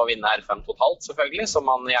litt med å vinne R5 totalt selvfølgelig, som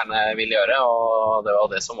man gjerne vil gjøre, og det var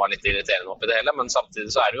det som var litt irriterende oppi det hele, men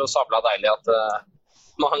samtidig så er det jo sabla deilig at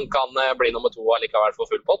man kan bli nummer 2 allikevel for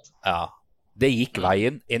full pott. Ja, det gikk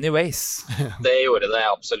veien anyways. Det gjorde det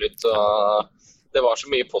absolutt, og det var så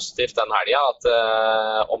mye positivt den helgen at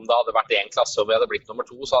om det hadde vært en klasse og vi hadde blitt nummer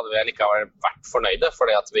 2, så hadde vi allikevel vært fornøyde,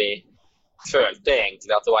 fordi at vi følte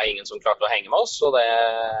egentlig at det var ingen som klarte å henge med oss, og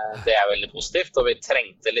det er veldig positivt, og vi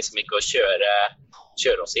trengte liksom ikke å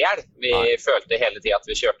kjøre oss i hjel. Vi følte hele tiden at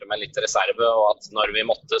vi kjørte med litt reserve, og at når vi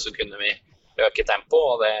måtte så kunne vi øke tempo,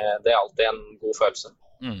 og det er alltid en god følelse.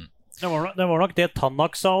 Det var nok det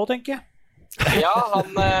Tanak sa også, tenker jeg. Ja,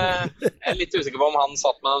 jeg er litt usikker på om han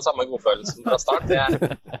satt med den samme godfølelsen fra start.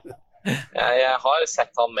 Jeg har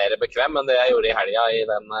sett han mer bekvem enn det jeg gjorde i helgen i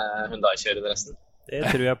den Hyundai-kjøredressen. Det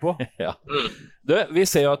tror jeg på. Ja. Vi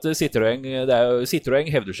ser jo at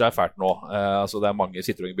Citroën hevder seg fælt nå. Altså det er mange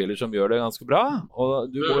Citroën-biler som gjør det ganske bra,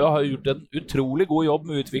 og du må jo ha gjort en utrolig god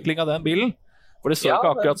jobb med utvikling av den bilen, for det så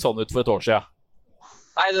ikke akkurat sånn ut for et år siden.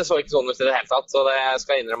 Nei, det så ikke sånn ut i det hele tatt, så jeg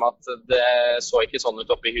skal innrømme at det så ikke sånn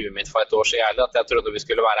ut oppi huet mitt for et år siden heller, at jeg trodde vi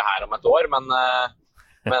skulle være her om et år, men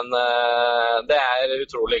det er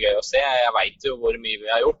utrolig gøy å se. Jeg vet jo hvor mye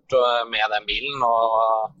vi har gjort med den bilen,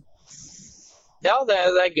 og ja, det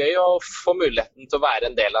er gøy å få muligheten til å være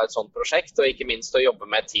en del av et sånt prosjekt, og ikke minst å jobbe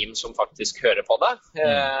med et team som faktisk hører på det.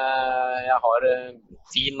 Jeg har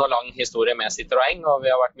fin og lang historie med Citroën, og vi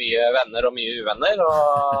har vært mye venner og mye uvenner,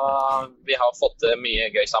 og vi har fått mye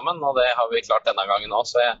gøy sammen, og det har vi klart denne gangen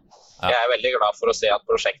også. Så jeg er veldig glad for å se at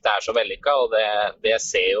prosjektet er så vellykket, og det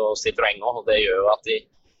ser jo Citroën også, og det gjør jo at de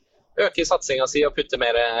øker satsingen sin og putter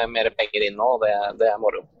mer penger inn nå, og det er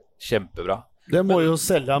moro. Kjempebra. Det må jo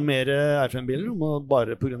selge mer R5-biler,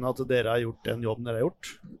 bare på grunn av at dere har gjort den jobben dere har gjort.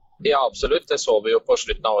 Ja, absolutt. Det så vi jo på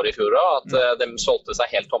slutten av året i fjor, at de solgte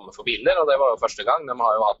seg helt tomme for biler, og det var jo første gang. De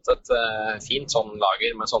har jo hatt et fint sånn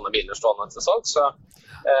lager med sånne biler stående til salg, så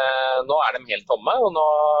nå er de helt tomme, og nå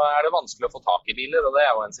er det vanskelig å få tak i biler, og det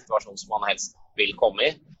er jo en situasjon som man helst vil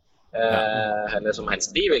komme i, eller som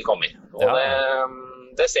helst de vil komme i. Og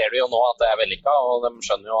det ser vi jo nå at det er vellykket, og de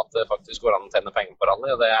skjønner jo at det faktisk går an å tjene penger på rally,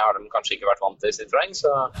 og det har de kanskje ikke vært vant til i Citroën,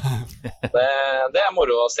 så det er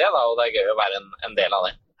moro å se da, og det er gøy å være en del av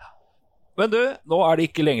det. Men du, nå er det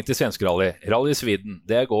ikke lenge til svensk rally. Rally Sweden,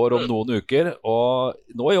 det går om noen uker, og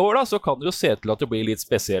nå i år da, så kan det jo se til at det blir litt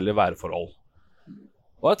spesielle værforhold.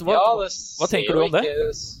 Hva tenker du om det?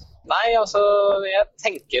 Nei, altså, jeg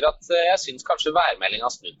tenker at jeg synes kanskje værmeldingen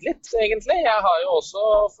har snudd litt, egentlig. Jeg har jo også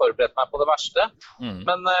forberedt meg på det verste,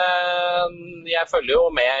 men jeg følger jo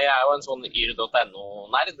med, jeg er jo en sånn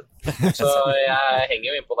yr.no-nerd, så jeg henger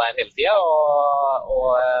jo inn på der hele tiden,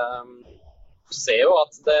 og ser jo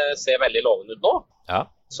at det ser veldig lovende ut nå. Ja.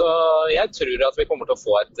 Så jeg tror at vi kommer til å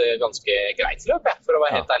få et ganske greit løp, for å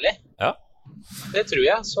være helt ærlig. Ja. Det tror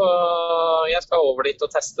jeg, så jeg skal over dit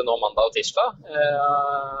og teste nå mandag og tirsdag.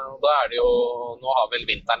 Da er det jo, nå har vel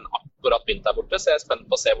vinteren akkurat begynt der borte, så jeg er spent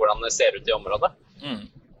på å se hvordan det ser ut i området.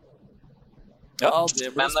 Ja, det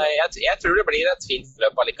blir Men jeg tror det blir et fint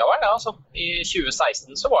løp allikevel. Ja, altså. I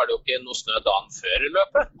 2016 så var det jo ikke noe snø dagen før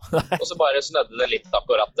løpet. Og så bare snødde det litt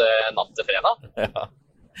akkurat natt til fredag.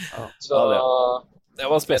 Så det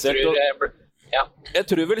var spesielt. Jeg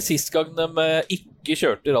tror vel sist gang de ikke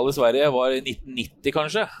kjørte Rally Sverige var i 1990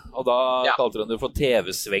 kanskje. Og da kalte de det for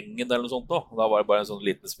TV-svengen eller noe sånt nå. Da var det bare en sånn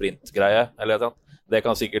liten sprintgreie eller et eller annet. Det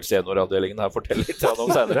kan sikkert senioravdelingen her fortelle litt om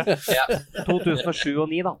senere. 2007 og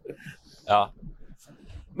 2009 da. Ja.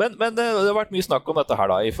 Men det har vært mye snakk om dette her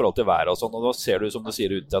da, i forhold til været og sånn, og da ser du som du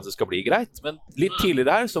sier ut til at det skal bli greit. Men litt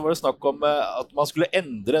tidligere her så var det snakk om at man skulle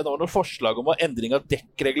endre, det var noe forslag om endring av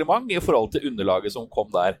dekkreglement i forhold til underlaget som kom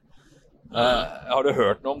der. Har du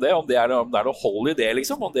hørt noe om det? Om det er noe hold i det,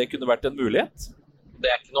 liksom? Om det kunne vært en mulighet? Det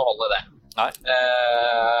er ikke noe hold i det. Nei.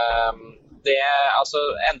 Altså,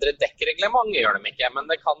 endre dekkreglement gjør de ikke, men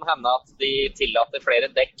det kan hende at de tillater flere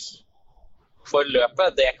dekk for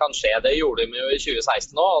løpet. Det kan skje. Det gjorde de jo i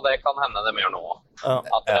 2016 nå, og det kan hende de gjør nå.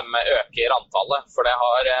 At de øker antallet. For det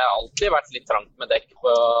har alltid vært litt trangt med dekk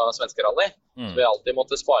på svenske rally. Så vi har alltid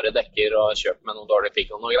måttet spare dekker og kjøpe med noe dårlig pikk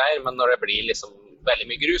og noe greier. Men når det blir liksom veldig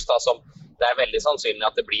mye grus, da, som det er veldig sannsynlig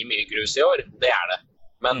at det blir mye grus i år, det er det.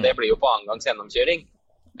 Men det blir jo på annengangs gjennomkjøring.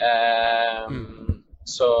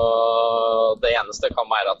 Så det eneste kan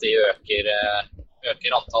være at de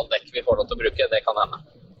øker antall dekk vi får lov til å bruke. Det kan hende.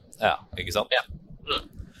 Ja, ikke sant? Ja.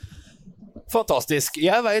 Fantastisk.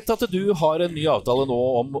 Jeg vet at du har en ny avtale nå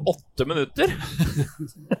om 8 minutter.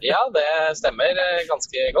 Ja, det stemmer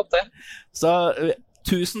ganske godt det. Så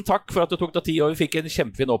tusen takk for at du tok deg tid, og vi fikk en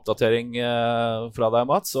kjempefin oppdatering fra deg,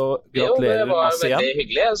 Mats, og gratulerer masse igjen. Jo, det var veldig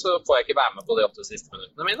hyggelig, så får jeg ikke være med på de 8 siste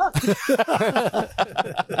minuttene mine.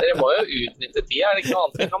 Dere må jo utnytte tid, er det ikke noe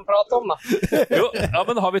annet vi kan prate om da? Jo, ja,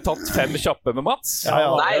 men har vi tatt 5 kjappe med Mats?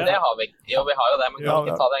 Ja. Nei, det har vi. Jo, vi har jo det, men kan vi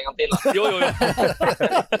ikke ta det en gang til da? Jo.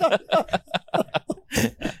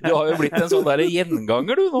 Du har jo blitt en sånn der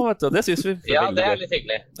gjenganger du nå, vet du. Det synes vi er ja, det er litt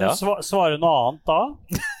hyggelig. Ja. Svarer noe annet da?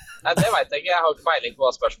 Nei, det vet jeg ikke. Jeg har ikke peiling på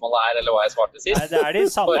hva spørsmålet er, eller hva jeg svarte sist. Nei, det er de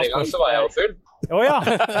samme forrige gang så var jeg jo full.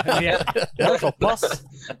 Det var såpass.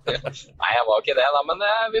 Nei, jeg var ikke det da, men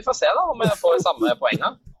vi får se da, om jeg får samme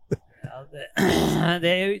poenget. Ja,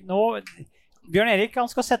 det er jo nå... Bjørn Erik,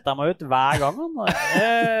 han skal sette meg ut hver gang.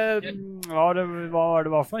 Hva var det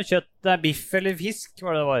for noe? Kjøtt, biff eller fisk,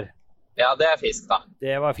 var det var? Ja, det er fisk da.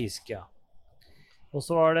 Det var fisk, ja. Og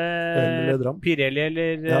så var det Pirelli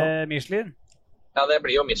eller Michelin. Ja, det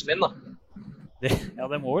blir jo Michelin da. Ja,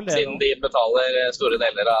 det må vel det. Siden de betaler store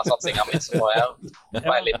deler av satsingen min, så må jeg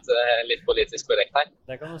være litt politisk korrekt her.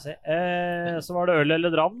 Det kan du se. Så var det øl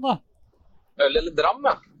eller dram da? Øl eller dram,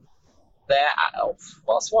 ja. Det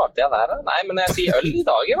hva svarte jeg der da? Nei, men jeg sier øl i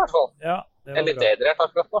dag i hvert fall. Ja, det var jeg er litt edrert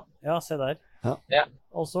akkurat nå. Ja, se der. Ja.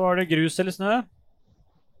 Og så var det grus eller snø?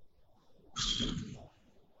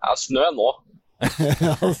 Ja, snø nå.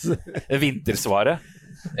 Vintersvaret.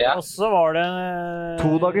 Ja. Og så var det 2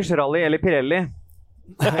 dagers rally eller Pirelli.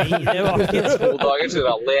 Nei, det var ikke 2 dagers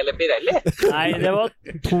rally eller Pirelli. Nei, det var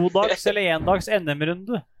 2 dags eller 1 dags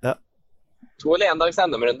NM-runde. Ja. 2 eller 1 dags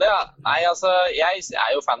NM-runde, ja. Nei, altså, jeg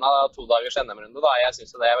er jo fan av 2 dagers NM-runde da. Jeg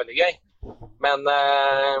synes det er veldig gøy. Men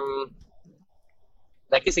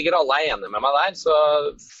det er ikke sikkert alle er enige med meg der, så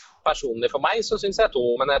personlig for meg så synes jeg 2,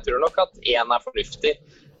 men jeg tror nok at 1 er fornuftig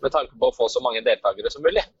med tanke på å få så mange deltakere som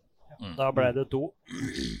mulig. Da ble det 2.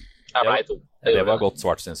 Jeg ble 2. Det var godt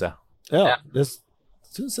svart, synes jeg. Ja, det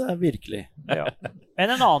synes jeg virkelig. Ja.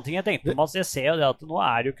 Men en annen ting jeg tenkte på, Mats, jeg ser jo det at nå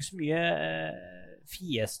er det jo ikke så mye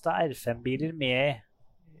Fiesta R5-biler med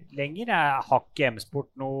lenger. Har ikke M-Sport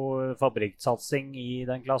noe fabrikksatsing i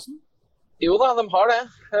den klassen? Jo da, de har det.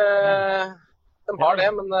 De har det,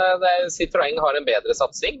 men Citroën har en bedre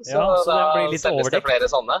satsing, så, så da blir litt selges det flere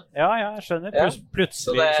sånne. Ja, jeg skjønner.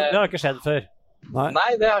 Plutselig, det har ikke skjedd før.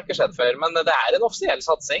 Nei, det har ikke skjedd før, men det er en offisiell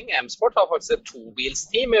satsing. M-Sport har faktisk et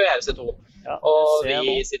 2-bilsteam i WRC2, og vi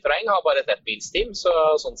i Citroën har bare et 1-bilsteam, så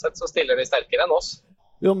sånn sett så stiller de sterkere enn oss.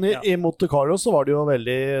 Jo, men I Monte Carlo så var det jo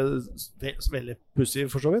veldig pussig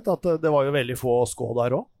for så vidt, at det var jo veldig få Skoda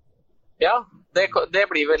der også. Ja, det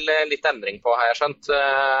blir vel litt endring på, har jeg skjønt,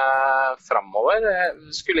 fremover.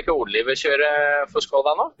 Skulle ikke Oliver kjøre for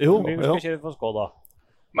Skoda nå? Jo. Skal kjøre for Skoda.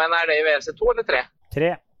 Men er det i WRC2 eller 3?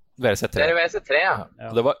 3. WRC3. Det er WRC3, ja.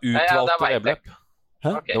 Det var utvalgte vedløp.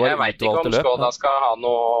 Okay, jeg vet ikke om Skoda skal ha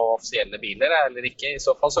noen offisielle biler eller ikke. I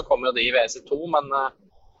så fall så kommer jo de i WRC2, men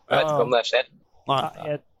jeg vet ikke om det skjer. Nei,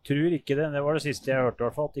 jeg tror ikke det. Det var det siste jeg hørte i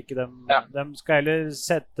hvert fall. At ikke de skal heller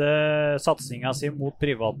sette satsingen sin mot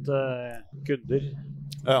private kunder.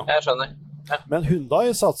 Ja. Jeg skjønner. Men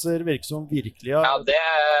Hyundai satser virksom virkelig. Ja,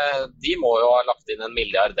 de må jo ha lagt inn 1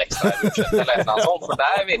 milliard ekstra i budsjett eller et eller annet sånt, for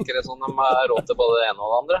der virker det som de har råd til både det ene og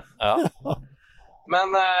det andre. Ja.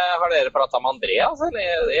 Men har dere pratet med Andreas?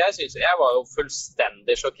 Jeg var jo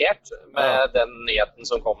fullstendig sjokkert med den nyheten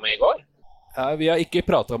som kom i går. Ja, vi har ikke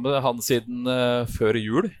pratet med han siden før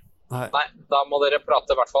jul. Nei, da må dere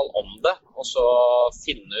prate i hvert fall om det, og så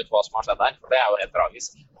finne ut hva som har skjedd her, for det er jo helt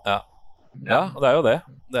tragisk. Ja, det er jo det.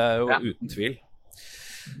 Det er jo uten tvil.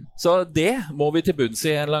 Så det må vi til bunns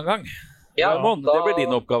i en eller annen gang. Ja, Raymond, det blir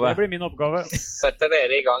din oppgave. Det blir min oppgave. Setter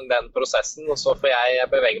dere i gang den prosessen, og så får jeg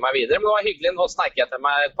bevege meg videre. Men det var hyggelig, nå snekker jeg til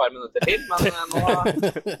meg et par minutter til, men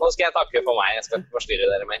nå skal jeg takke for meg. Jeg skal ikke forstyrre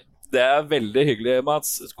dere mer. Det er veldig hyggelig,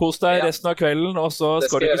 Mats. Kos deg resten av kvelden, og så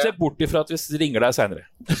skal du ikke se bort ifra at vi ringer deg senere.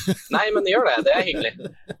 Nei, men gjør det. Det er hyggelig.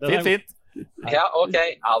 Fint. Ja, ok.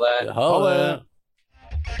 Ha det. Ha det.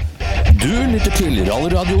 Du lytter til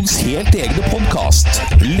Rallyradioens helt egne podcast,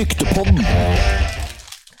 Lyktepodden.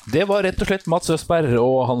 Det var rett og slett Mats Østberg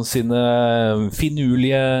og hans sine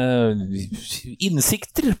finurlige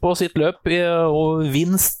innsikter på sitt løp og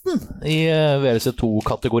vinsten i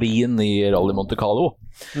VRC2-kategorien i Rally Monte Carlo.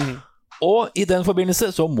 Og i den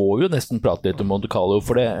forbindelse så må vi jo nesten prate litt om Monte Carlo,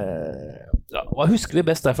 for det, hva husker vi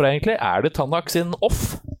best derfor egentlig? Er det Tanak sin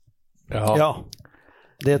off? Ja.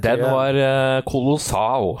 Den var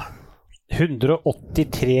kolossal.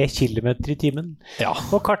 183 km i timen. Ja.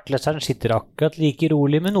 Og kartleseren sitter akkurat like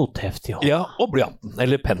rolig med noteheft i hånd. Ja, og blyanten,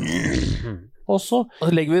 eller pennen. Og så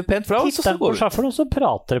legger vi pent fra oss, og så går vi. På sjafferen, og så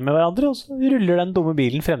prater de med hverandre, og så ruller den dumme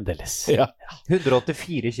bilen fremdeles. Ja.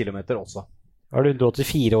 184 km også. Var det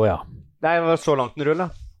 184 år, ja? Nei, det var så langt den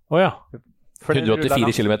rullet. Åja.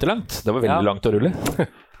 184 km langt? Det var veldig langt å rulle.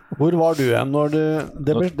 Hvor var du igjen når du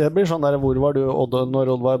det blir sånn der, hvor var du når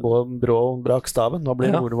Oddvar Brå brakk staven? Nå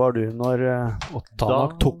blir det hvor var du når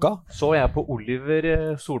Tanak tok av? Så jeg på Oliver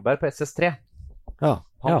Solberg på SS3. Ja.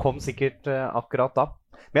 Han kom sikkert akkurat da.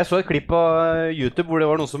 Men jeg så et klipp på YouTube hvor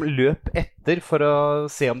det var noen som løp etter for å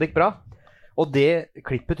se om det gikk bra. Og det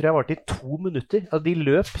klippet tror jeg var til 2 minutter. Altså, de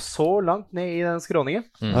løp så langt ned i den skråningen.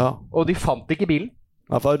 Og de fant ikke bilen.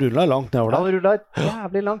 Ja, for det rullet langt nedover der. Ja, det rullet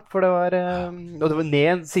jævlig langt, for det var og det var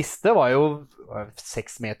ned, siste var jo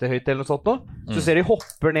 6 meter høyt eller noe sånt nå. Så du ser de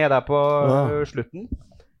hopper ned der på slutten.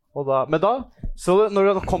 Og men da, så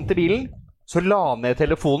når de kom til bilen, så la han ned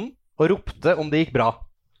telefonen og ropte om det gikk bra.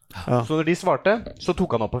 Så når de svarte, så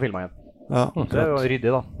tok han opp og filmet igjen. Det var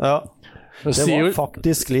ryddig da. Ja. Det var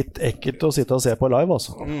faktisk litt ekkelt å sitte og se på live,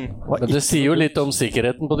 altså. Men det sier jo litt om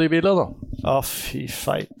sikkerheten på de bilene da. Ja, fy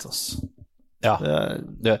feit, altså. Ja,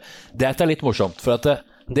 det er litt morsomt, for at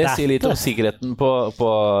det sier litt om sikkerheten på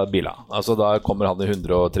bilen. Altså da kommer han i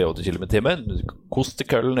 183 km i timen, koster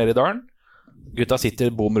køllen ned i dalen, gutta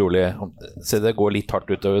sitter bom rolig, så det går litt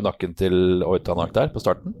hardt utover nakken til Tanak der på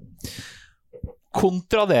starten.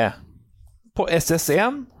 Kontra det, på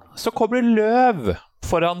SS1 så kommer løv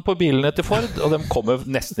foran på bilene til Ford, og de kommer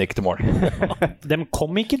nesten ikke til mål. De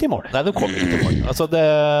kom ikke til mål? Nei, de kom ikke til mål. Altså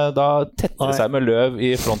da tetter det seg med løv i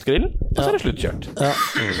frontgrillen, og så er det sluttkjørt. Ja.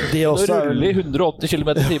 Nå ruller i 180 km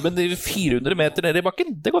i timen, 400 meter ned i bakken,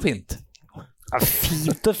 det går fint. Ja,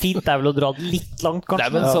 fint og fint, det er vel å dra det litt langt, kanskje. Det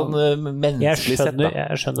er vel sånn menneskelig sett, da.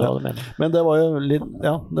 Jeg skjønner hva du mener. Men det var jo litt,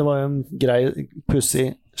 det var jo en grei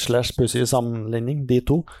pussig sammenligning, de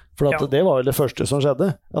to. For at det var jo det første som skjedde,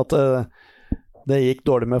 at det gikk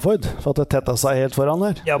dårlig med Ford, for at det tettet seg helt foran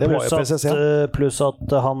her. Ja, pluss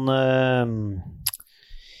at han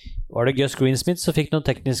var det Gus Greensmith som fikk noen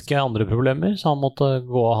tekniske andre problemer, så han måtte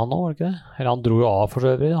gå av han også, var det ikke det? Eller han dro jo av for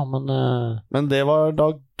så øvrig, men det var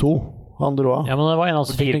dag 2 han dro av. Ja, men det var en av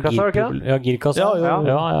som fikk noen girproblem. Ja, girkassa.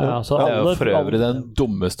 Ja. Så det er jo for øvrig den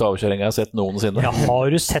dummeste avkjøringen jeg har sett noensinne. Ja,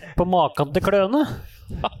 har du sett på maken til kløene?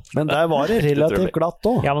 Men der var det relativt glatt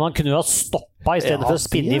også. Ja, men han kunne jo ha stoppet i stedet for å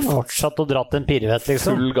spinne i fortsatt og dratt en pirrevett,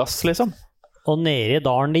 liksom. Full gass, liksom. Og nede i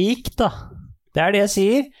dalen det gikk, da. Det er det jeg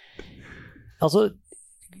sier. Altså,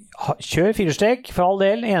 kjør firestrekk, for all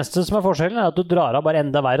del. Eneste som er forskjellen er at du drar av bare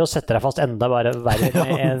enda verre og setter deg fast enda verre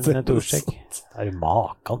med en torstrekk. Det er jo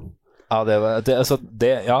maken. Ja,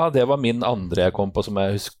 det var min andre jeg kom på som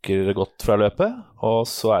jeg husker godt fra løpet. Og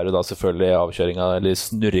så er det da selvfølgelig avkjøringa, eller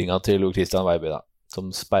snurringa til Christian Weiby, da. Som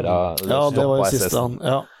sperra. Ja, det var jo siste han.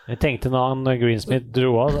 Ja. Jeg tenkte når han Greensmith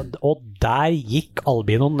dro av, og der gikk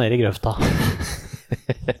albinoen ned i grøfta.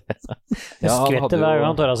 Jeg skvetter hver gang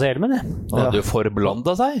han tar av seg hjelmen. Han hadde jo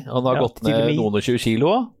forblanda seg. Han har gått ned noen og 20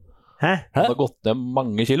 kilo. Hæ? Han har gått ned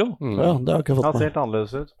mange kilo. Ja, det har jeg ikke fått med. Han ser helt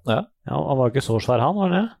annerledes ut. Ja, han var ikke så svær, han,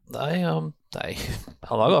 var det? Nei, Nei,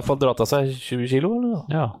 han har i hvert fall dratt av seg 20 kilo, eller?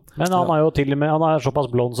 Ja, men han er jo til og med, han er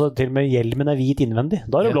såpass blond så til og med hjelmen er hvit innvendig.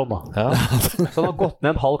 Da er det blond, da. Ja. Så han har gått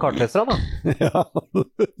ned en halv kartleser, da?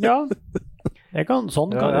 Ja. Jeg kan,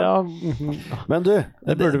 sånn kan ja. Men du,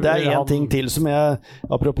 det er en ting til som jeg,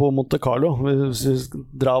 apropos Monte Carlo, hvis vi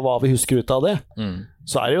drar hva vi husker ut av det,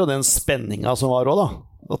 så er det jo den spenninga som var også da.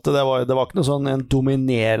 At det var ikke noe sånn en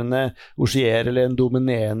dominerende Ogier eller en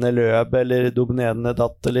dominerende løp eller dominerende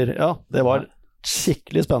datt eller, ja, det var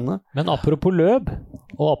skikkelig spennende. Men apropos løp,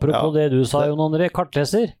 og apropos det du sa, Jon André,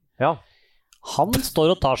 kartleser. Ja. Han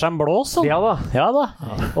står og tar seg en blås, han. Ja da.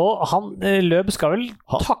 Og han, løp skal vel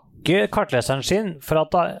takke kartleseren sin for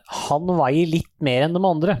at han veier litt mer enn de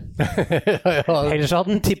andre. Ellers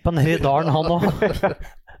hadde han tippet ned i dalen, han også.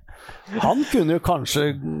 Han kunne jo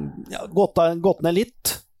kanskje gått ned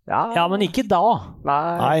litt. Ja, men ikke da.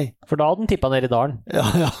 Nei. For da hadde han tippet ned i dalen. Ja.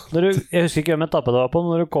 Jeg husker ikke hvem etappe det var på,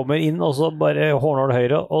 når du kommer inn, og så bare hårnål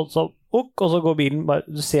høyre, og så går bilen, bare,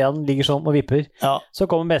 du ser han ligger sånn og vipper. Ja. Så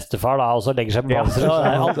kommer bestefar da, og så legger seg på banen.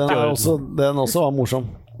 Den også var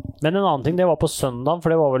morsom. Men en annen ting, det var på søndag, for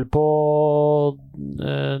det var vel på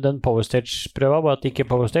den Powerstage-prøva, bare at det ikke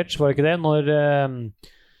er Powerstage, var det ikke det?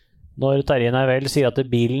 Når Terje Nervel sier at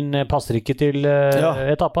bilen passer ikke til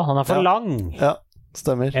etappa. Han er for lang. Ja,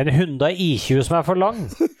 stemmer. En Hyundai i20 som er for lang.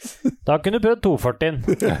 Da kunne du prøvd 240.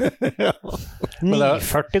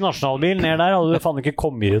 940 nasjonalbil ned der, hadde du faen ikke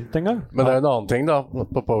kommet rundt en gang. Men det er en annen ting da,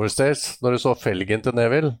 på Powerstage, når du så felgen til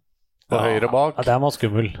Neville på høyre bak. Ja, det var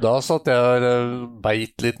skummel. Da satt jeg og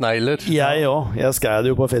beit litt negler. Jeg også. Jeg skrev det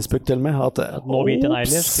jo på Facebook til meg. Nå biter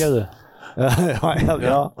negler, skrev du. Ja.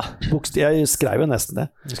 Jeg skrev jo nesten det.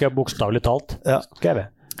 Du skrev bokstavelig talt. Skrev jeg.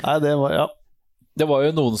 Nei, det var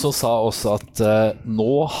jo noen som sa også at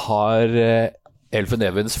nå har Elfyn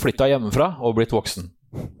Evans flyttet hjemmefra og blitt voksen.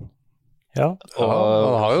 Ja. Og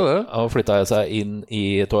han har jo det. Og flyttet seg inn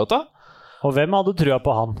i Toyota. Og hvem hadde trua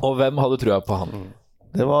på han?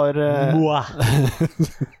 Det var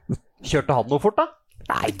Kjørte han noe fort da?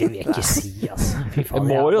 Nei, det vil jeg ikke si, altså. Jeg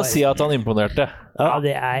må jo si at han imponerte. Ja,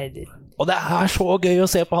 det er... Og det er så gøy å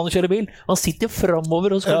se på han kjøre bil. Han sitter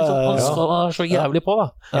fremover og skal han er så jævlig på, da.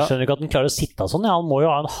 Jeg skjønner ikke at han klarer å sitte sånn. Han må jo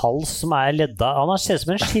ha en hals som er ledda. Han ser ut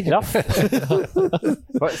som en giraff.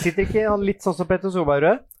 Sitter ikke han litt sånn som Petter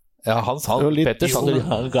Solberg? Ja, Petter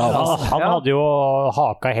han hadde jo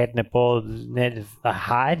haka helt ned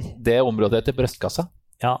her. Det området heter brøstkassa.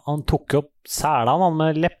 Ja, han tok opp selen han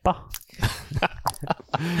med leppa.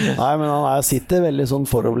 Nei, men han sitter veldig sånn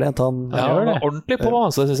foroverlent. Han gjør det. Ordentlig på,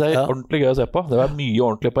 så det synes jeg er ordentlig gøy å se på. Det var mye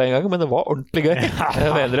ordentlig på en gang, men det var ordentlig gøy.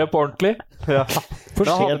 Jeg mener det på ordentlig. Ja. Han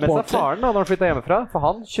hadde med seg faren da når han flyttet hjemmefra, for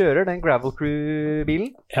han kjører den Gravel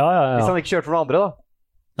Crew-bilen. Ja. Hvis han ikke kjørte for noen andre da.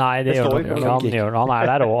 Nei, det gjør han ikke. Han er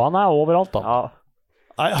der også. Han er overalt da. Ja.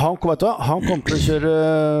 Nei, han kommer til å kjøre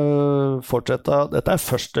fortsette. Dette er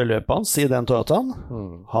første løpet hans i den Toyotaen.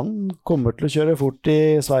 Han kommer til å kjøre fort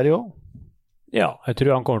i Sverige også. Ja, jeg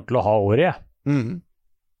tror han kommer til å ha året, Han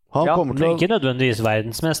kommer til å... Ikke nødvendigvis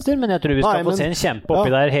verdensmester, men jeg tror vi skal få se en kjempe oppi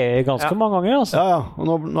der ganske mange ganger. Altså. Ja. Og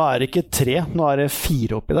nå er det ikke 3, nå er det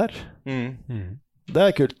 4 oppi der. Det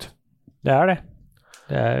er kult. Det er det.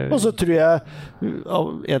 Og så tror jeg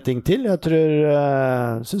en ting til. Jeg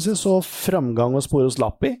synes jeg så framgang og spor hos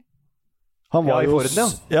Lappi. Han var jo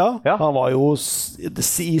han var jo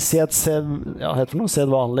i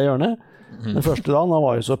sedvanlig hjørne. Den første dagen han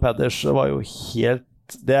var jo så padders. Det var jo helt...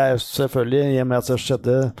 Det er selvfølgelig, i og med at det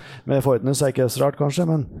skjedde med Fordene, så er det ikke så rart kanskje,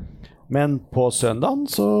 men på søndagen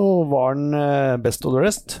så var han best of the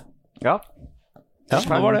rest. Ja, det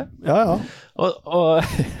var det. Ja. Og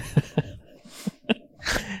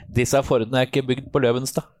disse Fordene er ikke bygd på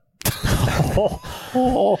Løvenstad.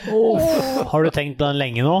 Har du tenkt på den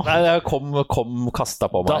lenge nå? Nei, det kom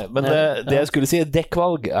kastet på meg. Men det jeg skulle si,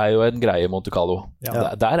 dekkvalg er jo en greie i Monte Carlo.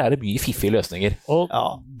 Der er det mye fiffige løsninger.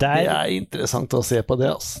 Det er interessant å se på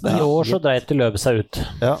det. I år så dreit det løpet seg ut.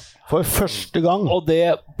 Ja, for første gang. Og det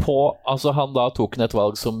på, altså han da tok et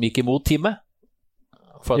valg som gikk imot teamet.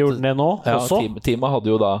 Gjorde den det nå også? Ja, teamet hadde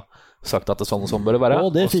jo da sagt at det sånn som bør være, og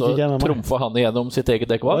så trumfa han igjennom sitt eget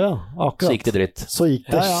dekkvalg, så gikk det dritt.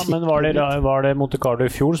 Men var det Monte Carlo i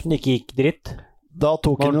fjor som ikke gikk dritt? Da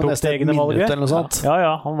tok han jo nesten et minutt eller noe sånt.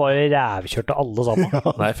 Ja, han var rævkjørte alle sammen.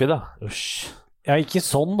 Nei, fy da. Ja, ikke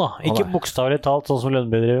sånn da. Ikke bokstavelig talt sånn som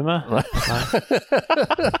Lønnby driver med. Nei.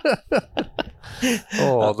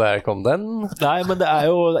 Der kom den. Nei, men det er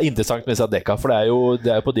jo interessant med disse dekka, for det er jo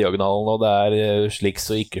på diagonalen, og det er sliks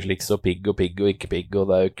og ikke sliks, og pigg og ikke pigg, og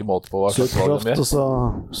det er jo ikke måte på hva Supersoft og så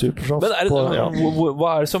Supersoft. Men hva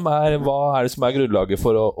er det som er grunnlaget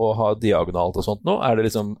for å ha diagonalt og sånt nå? Er det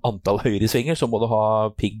liksom antall høyresvinger, så må du ha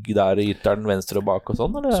pigg der i ytteren, venstre og bak og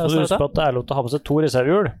sånn, eller? Så må du huske på at det er lov til å ha med seg 2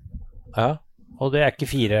 reservehjul, og det er ikke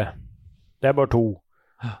 4, det er bare 2.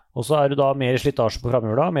 Og så er det da mer slitasje på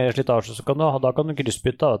framhjula, så da kan du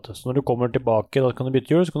kryssbytte, så når du kommer tilbake, da kan du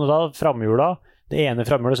bytte hjul, så kan du ta framhjula, det ene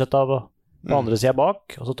framhjulet setter på andre siden bak,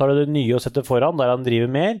 og så tar du det nye og setter foran, der han driver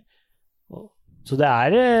mer. Så det er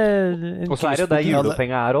og så er det jo der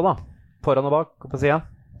hjulopphenget er også da, foran og bak, og på siden.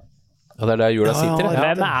 Ja, det er der hjula sitter.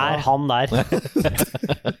 Hvem er han der?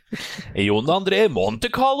 Jon André Monte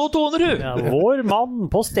Carlo Tonerud. Ja, vår mann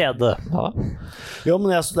på stedet. Ja. Jo,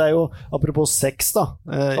 men det er jo apropos sex da.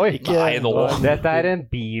 Nei, nå. Dette er en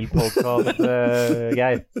bilpodcast,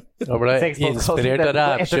 Geir. Da ble inspirert av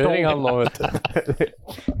rævkjøring han nå, vet du.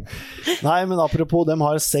 Nei, men apropos, de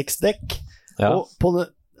har 6 dekk. Ja. Og på det,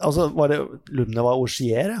 altså, Lumne var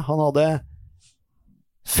Ogier. Han hadde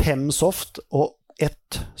 5 soft og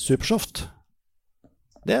 1 supersoft.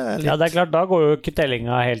 Det er litt... Ja, det er klart, da går jo ikke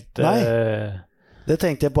tellinga helt... Nei, det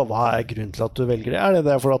tenkte jeg på. Hva er grunnen til at du velger det? Er det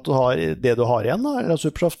derfor at du har det du har igjen da, eller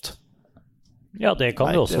supersoft? Ja, det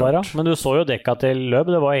kan det også være. Men du så jo dekka til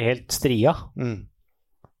løp, det var jo helt stria.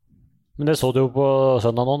 Men det så du jo på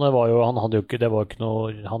søndag nå, det var jo ikke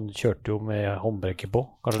noe, han kjørte jo med håndbrekker på,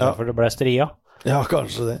 kanskje derfor det ble stria. Ja,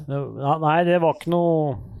 kanskje det. Nei, det var ikke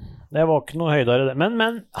noe høydere det.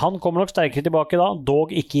 Men han kommer nok sterkere tilbake da,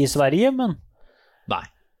 dog ikke i Sverige, men... Nei,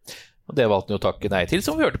 og det valgte han jo å takke nei til,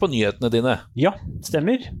 som vi hørte på nyhetene dine. Ja,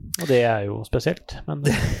 stemmer, og det er jo spesielt. Men...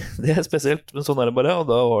 Det er spesielt, men sånn er det bare, og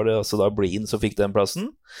da var det altså da Breen som fikk den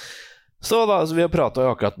plassen. Så da, altså, vi har pratet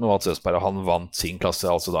jo akkurat med Mats Østberg, og han vant sin klasse,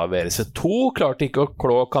 altså da VRC2, klarte ikke å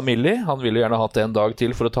klå Camilli. Han ville gjerne hatt en dag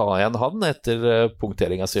til for å ta igjen han etter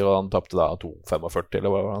punkteringen sin, og han tappte da 2,45,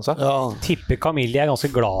 eller hva han sa. Ja, tipper Camilli er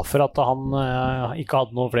ganske glad for at han ikke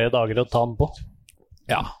hadde noen flere dager å ta han på.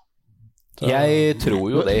 Ja. Jeg tror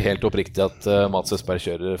jo det er helt oppriktig at Mats Østberg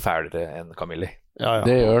kjører færligere enn Camilli. Ja.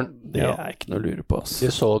 Det gjør han. Det er ikke noe å lure på.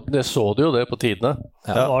 Det så du jo det på tidene.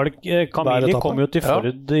 Ja. Camilli kom jo til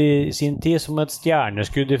Ford i sin tid som et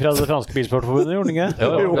stjerneskudd fra det franske bilsportforbundet, gjorde han ikke?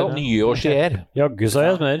 Ja, nye Ogier. Jaggu sa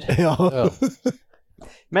jeg smør. Ja.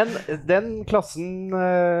 Men den klassen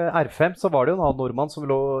R5, så var det jo en annen nordmann som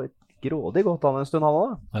lå grådig godt an en stund, han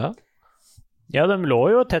også. Ja, de lå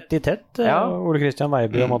jo tett i tett, Ole Kristian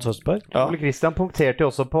Weiby og Mats Østberg. Ja. Ole Kristian punkterte jo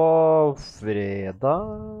også på fredag,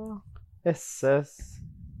 SS...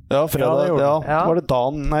 Ja, fredag, var det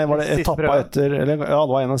dagen, nei, var det etappa etter, eller, ja,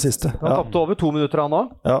 det var en av siste. Han tappte over 2 minutter han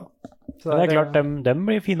også. Ja. Så det er klart, dem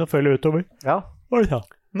blir fine å følge utover. Ja. Det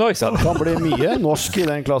kan bli mye norsk i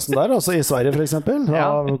den klassen der, altså i Sverige for eksempel. Da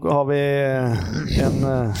har vi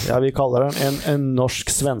vi kaller den en norsk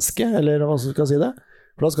svenske, eller hva skal jeg si det?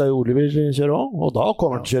 For da skal jo Oliver kjøre også, og da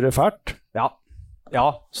kommer han til å kjøre fælt.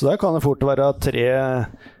 Ja. Så der kan det fort være 3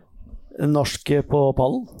 norske på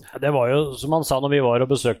pallen. Det var jo, som han sa når vi var og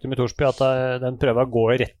besøkte dem i Torsby, at den prøva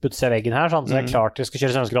går rett på utsida av veggen her, så det er klart de skal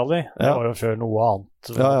kjøre svensk rally. Det var jo før noe annet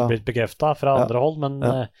blitt bekreftet fra andre hold, men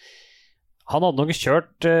han hadde nok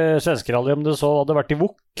kjørt svensk rally om det så hadde vært i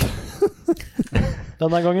VOK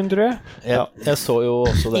denne gangen, tror jeg. Ja, jeg så jo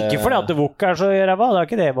også det. Ikke fordi at VOK er så ræva,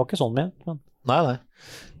 det var ikke sånn ment. Men... Nei.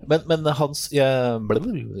 Men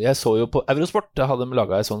jeg så jo på Eurosport, da hadde de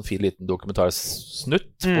laget en sånn fin liten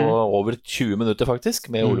dokumentarsnutt på over 20 minutter faktisk,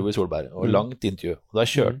 med Oliver Solberg, og langt intervju. Og da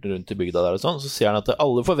kjørte han rundt i bygda der og sånn, så sier han at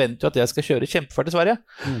alle forventer jo at jeg skal kjøre kjempefart i Sverige.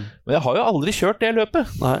 Men jeg har jo aldri kjørt det løpet.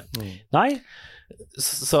 Nei.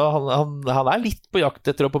 Så han er litt på jakt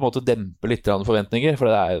etter å på en måte dempe litt forventninger, for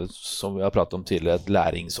det er, som vi har pratet om tidligere, et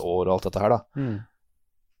læringsår og alt dette her da.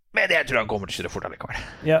 Men jeg tror han kommer til å kjøre fort allikevel.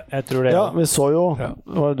 Ja, jeg tror det. Ja, vi så jo,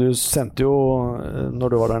 du sendte jo,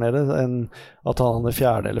 når du var der nede, at han hadde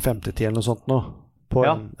 4. eller 5. tid eller noe sånt nå.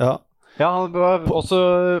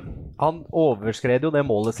 Han overskred jo det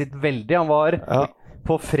målet sitt veldig. Han var,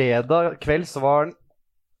 på fredag kveld så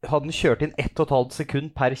hadde han kjørt inn 1,5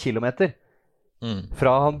 sekund per kilometer.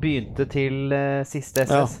 Fra han begynte til siste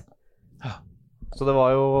SS. Så det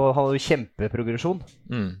var jo, han hadde jo kjempeprogresjon.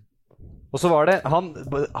 Og så var det, han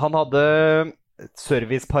hadde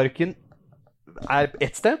serviceparken er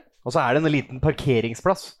et sted, og så er det en liten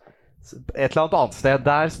parkeringsplass et eller annet sted.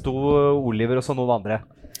 Der sto Oliver og så noen andre.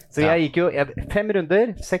 Så jeg gikk jo 6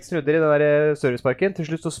 runder i den der serviceparken. Til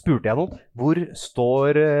slutt så spurte jeg noen, hvor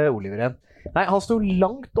står Oliver igjen? Nei, han sto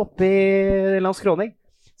langt oppe i en skråning.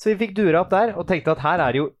 Så vi fikk dura opp der og tenkte at her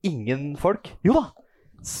det jo ingen folk. Jo da,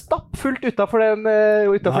 stappfullt utenfor det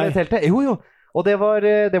teltet. Jo. Og det var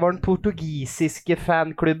den portugisiske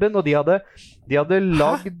fanklubben, og de hadde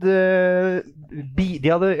lagd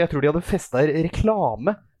jeg tror de hadde festet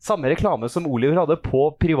reklame, samme reklame som Oliver hadde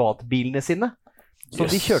på privatbilene sine, som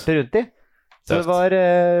de kjørte rundt i. Så det var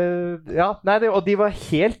og de var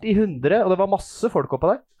helt i 100, og det var masse folk oppe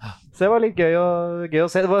der. Så det var litt gøy å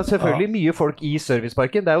se. Det var selvfølgelig mye folk i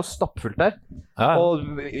serviceparken. Det jo stappfullt der. Og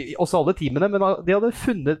også alle teamene, men de hadde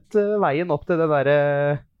funnet veien opp til det der.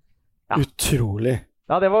 Utrolig.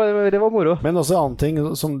 Ja, det var moro. Men også en annen ting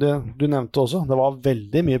som du nevnte også. Det var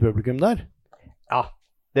veldig mye publikum der. Ja.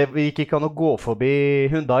 Det gikk ikke an å gå forbi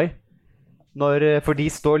Hyundai. For de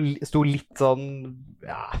sto litt sånn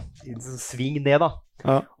sving ned da.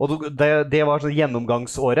 Og det var sånn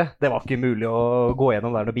gjennomgangsåret. Det var ikke mulig å gå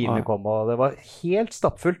gjennom der når bilene kom, og det var helt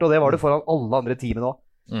stappfullt, og det var det foran alle andre teamene også.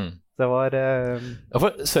 Det var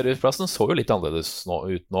for serviceplassen så jo litt annerledes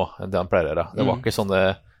ut nå enn det han pleier å gjøre. Det var ikke sånne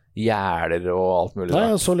gjerder og alt mulig.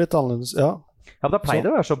 Nei, så litt annerledes, ja. Ja, men det pleide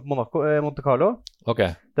å være så på Monte Carlo. Ok.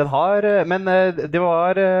 Men det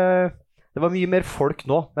var mye mer folk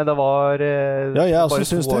nå, men det var jeg også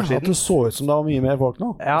synes det, at det så ut som det var mye mer folk nå.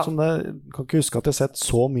 Kan ikke huske at jeg har sett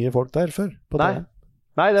så mye folk der før.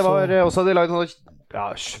 Nei, det var også hadde de laget sånn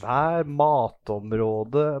svær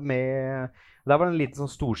matområde med. Der var det en liten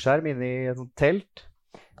sånn storskjerm inne i et sånt telt.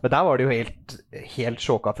 Men der var det jo helt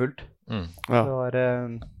sjåka fullt.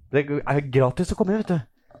 Det gratis å komme inn, vet du.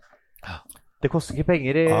 Det koster ikke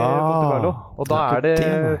penger i Monte Carlo, og da det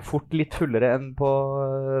fort litt fullere enn på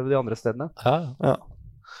de andre stedene. Ja.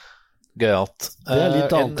 Gøyalt. Det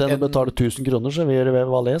litt annet enn å betale 1000 kroner, så vi gjør det ved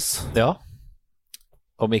Valais. Ja.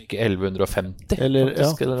 Om ikke 1150. Eller,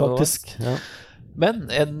 faktisk. Ja. Men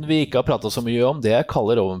en vi ikke har pratet så mye om, det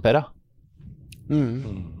Kalle Rovanperä.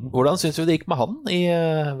 Hvordan synes vi det gikk med han i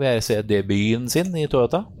VRC-debuten sin i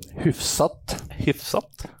Toyota? Hufsatt.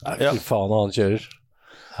 Ja. Fy faen han kjører.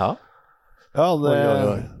 Ja. Ja,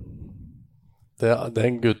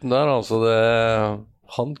 den gutten der, altså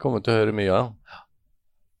han kommer til å høre mye av.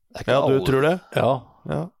 Ja, du tror det? Ja.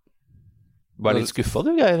 Var litt skuffet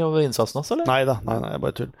du, Geir, over innsatsen også, eller? Nei, jeg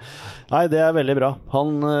bare tull. Nei, det veldig bra.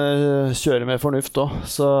 Han kjører med fornuft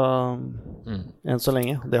også, så enn så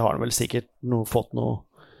lenge. Det har han vel sikkert fått noe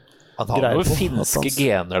han har noen finske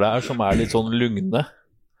gener der som litt sånn lugne.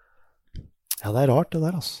 Ja, det rart det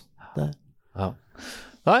der, altså. Ja.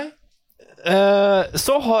 Nei.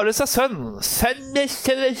 Så har det seg Så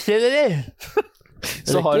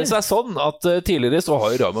har det seg sånn at tidligere så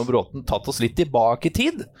har Raymond Bråten tatt oss litt tilbake i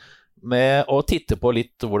tid med å titte på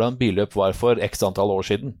litt hvordan billøp var for x antall år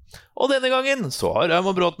siden. Og denne gangen så har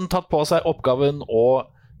Raymond Bråten tatt på seg oppgaven å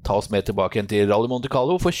ta oss med tilbake til Rally Monte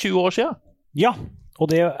Carlo for 20 år siden. Ja, og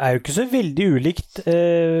det jo ikke så veldig ulikt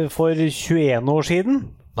for 21 år siden.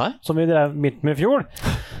 Nei. Som vi drev midt med i fjor.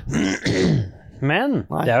 Men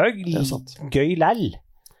det jo gøy lell,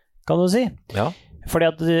 kan du si. Ja. Fordi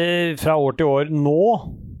at fra år til år nå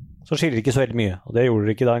så skiller det ikke så veldig mye. Og det gjorde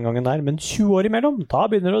det ikke den gangen der. Men 20 år imellom, da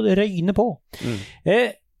begynner det å røyne på.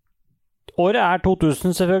 Året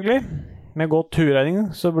 2000 selvfølgelig. Med godt turregning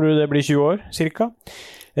så burde det bli 20 år, cirka.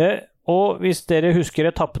 Og hvis dere husker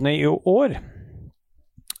etappene i år,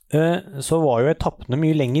 så var jo etappene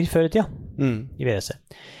mye lenger før i tida i VRC.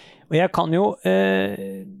 Og jeg kan jo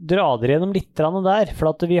dra dere gjennom litt der, for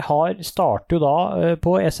at vi starter jo da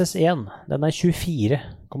på SS1. Den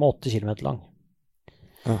 24,8 km lang.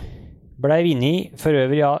 Ja. Ble vinnet for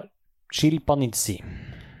øvrig av Gil Panizzi.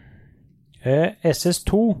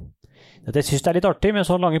 SS2, jeg synes det litt artig med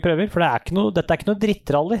sånne lange prøver, for dette ikke noe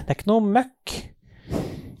drittrally, det ikke noe møkk.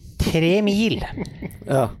 3 mil.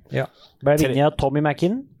 Ja. Ble vinnet av Tommy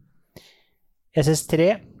McKinnon. SS3,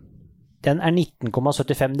 den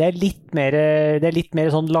 19,75. Det er litt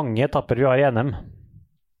mer sånn lange etapper vi har i NM.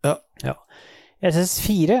 Ja.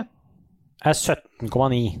 SS4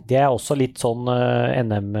 17,9. Det også litt sånn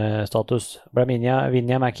NM-status. Ble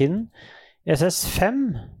vinnet av McKinnon. SS5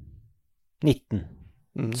 19.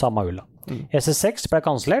 Samme ulla. SS6 ble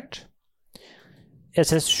kansellert.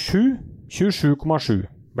 SS7 27,7.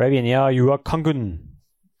 Ble vinnet av Yua Kangun.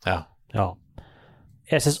 Ja.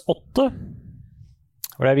 SS8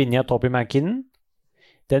 ble vinnet av Toppy McKinnon.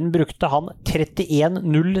 Den brukte han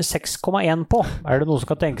 31,06,1 på. Det noen som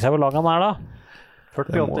kan tenke seg hvor lang han da?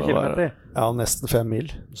 48 kilometer. Ja, nesten 5 mil.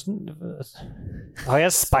 Har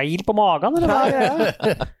jeg speil på magen, eller?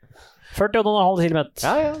 48,5 kilometer.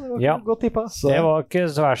 Ja, det var godt tippet. Det var ikke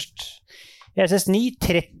så verst. SS9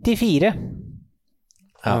 34.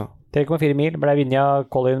 3,4 mil ble vinnet av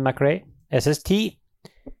Colin McRae. SS10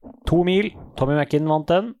 2 mil. Tommy McKinnon vant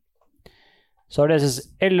den. Så er det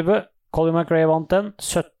SS11. Colin McRae vant den.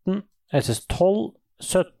 17. SS12.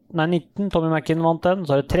 19. Tommy McKinnon vant den.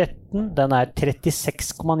 Så er det 13. Den er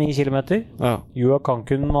 36,9 kilometer. Ja. Juha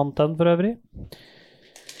Kankun vant den for øvrig.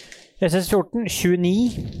 SS14.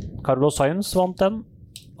 29. Carlos Sainz vant den.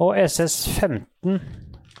 Og SS15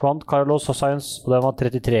 vant Carlos Sainz, og den var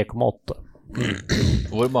 33,8.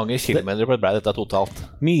 Hvor mange kilometer ble dette totalt?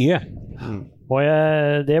 Mye. Og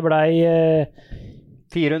det ble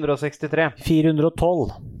 463. 412.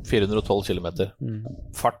 412 kilometer.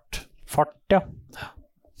 Fart, ja.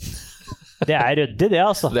 Det er røddig, det,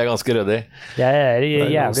 altså. Det er ganske røddig. Det er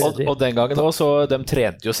jævlig røddig. Og den gangen også, så de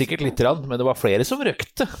trente jo sikkert litt, men det var flere som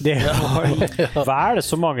røkte. Det var vel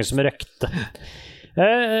så mange som røkte.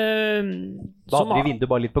 Da hadde vi vinduet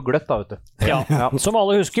bare litt på gløtt, da, vet du. Ja. Som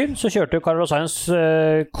alle husker, så kjørte Carlos Sainz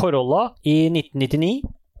Corolla i 1999.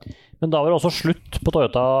 Men da var det også slutt på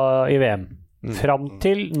Toyota i VM. Fram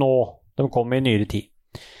til nå. De kom i nyere tid.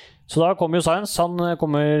 Så da kom jo Sainz, han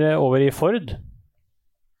kommer over i Ford,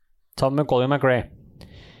 sammen med Colin McRae.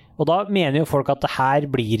 Og da mener jo folk at det her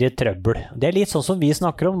blir det trøbbel. Det er litt sånn som vi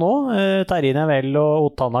snakker om nå, Terje Neville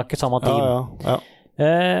og Otanak i samme team. Ja.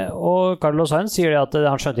 Og Carlos Sainz sier at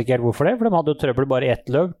han skjønte ikke helt hvorfor det, for de hadde jo trøbbel bare i ett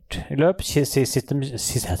løp.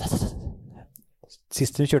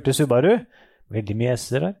 Sist de kjørte Subaru, veldig mye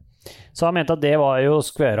S-er der. Så han mente at det var jo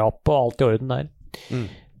skvære opp og alt i orden der.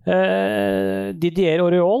 Didier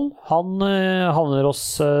Oriol, han havner hos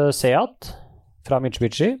Seat fra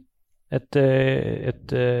Mitsubishi, et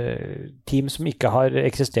team som ikke har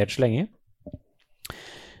eksistert så lenge.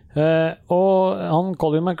 Og han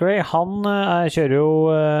Colin McRae, han kjører jo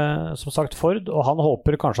som sagt Ford, og han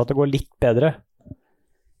håper kanskje at det går litt bedre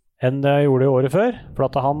enn det gjorde i året før, for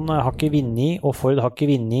at han har ikke vunnet, og Ford har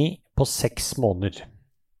ikke vunnet på 6 måneder.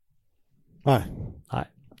 Nei.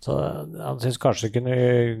 Så han synes kanskje det kunne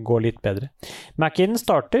gå litt bedre. McKinnon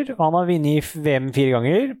starter, og han har vunnet VM 4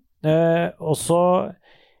 ganger, og så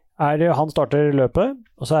han starter løpet,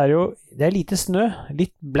 og så det er lite snø,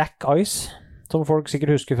 litt black ice, som folk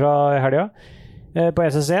sikkert husker fra helga, på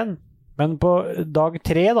SS1. Men på dag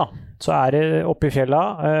 3 da, så det oppe i fjella,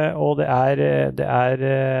 og det er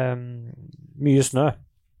mye snø.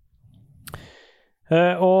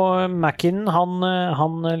 Og McKinnon,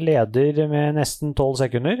 han leder med nesten 12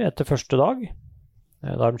 sekunder etter første dag.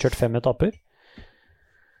 Da har de kjørt 5 etapper.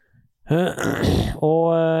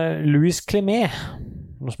 Og Louis Clémet,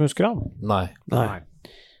 noen som husker han? Nei.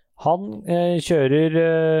 Han kjører,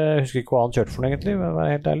 jeg husker ikke hva han kjørte for noe egentlig, for å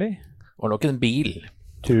være helt ærlig. Det var nok en bil.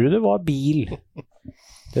 Tror du det var bil?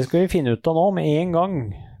 Det skal vi finne ut av nå med en gang.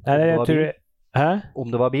 Hæ? Om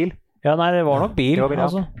det var bil? Ja, nei, det var nok bil. Det var bil, ja.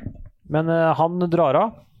 Altså. Men han drar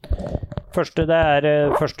av. Det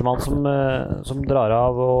er førstemann som drar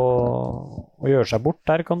av og gjør seg bort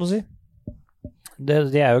der, kan du si.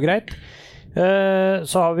 Det er jo greit.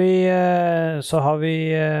 Så har vi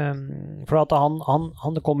for at han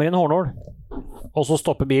kommer i en hårnål, og så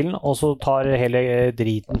stopper bilen, og så tar hele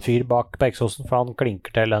driten fyr bak på eksosen, for han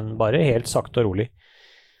klinker til den bare helt sakte og rolig.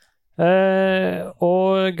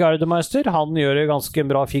 Og Gardemeister, han gjør en ganske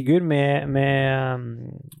bra figur med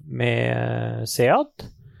Seat.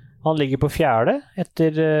 Han ligger på 4.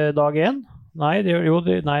 etter dag 1. Nei, det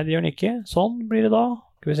gjør han ikke. Sånn blir det da.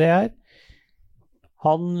 Skal vi se her.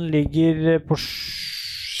 Han ligger på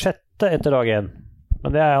 6. etter dag 1.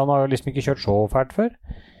 Men han har liksom ikke kjørt så fælt før.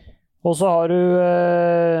 Og så har du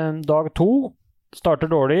dag 2. Starter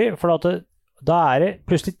dårlig, for da det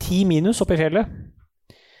plutselig 10 minus oppe i fjellet.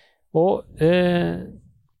 Og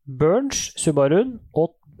Burns, Subarun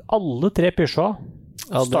og alle 3 Peugeot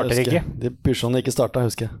starter ikke. De Peugeotene ikke startet,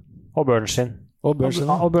 husker jeg. Og Burns sin. Og Burns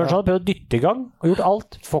hadde prøvd å dytte i gang og gjort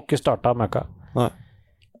alt. Får ikke startet møkka. Nei.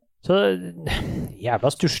 Så jævla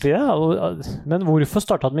stusslig det. Men hvorfor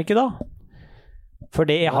startet de ikke da? For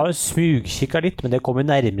jeg har smugkikket litt, men det kommer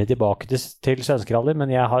nærmere tilbake til svenskerally, men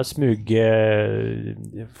jeg har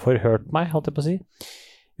forhørt meg, holdt jeg på å si.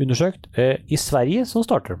 Undersøkt. I Sverige så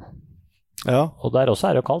starter de. Ja. Og der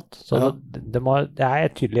også det kaldt. Så det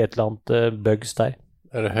er tydelig et eller annet bugs der.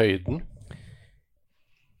 Er det høyden?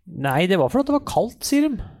 Nei, det var fordi det var kaldt, sier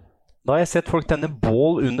de. Da har jeg sett folk tenne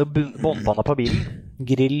bål under båndpanna på bilen.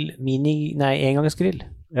 Engangsgrill.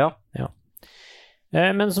 Ja.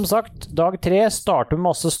 Men som sagt, dag 3 starter med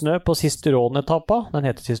masse snø på Cisteron-etappa. Den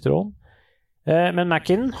heter Cisteron. Men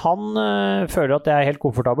McKinnon, han føler at det er helt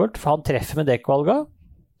komfortabelt, for han treffer med dekkvalga.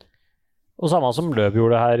 Og samme som Løb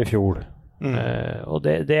gjorde her i fjor. Og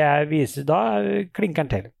det viser, da klinker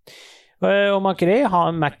han til. Og McRae,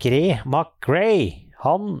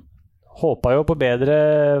 han håpet jo på bedre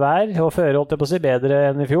vær og føre, holdt jeg på å si, bedre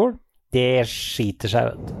enn i fjor. Det skiter seg,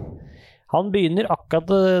 vet du. Han begynner akkurat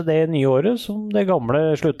det nye året som det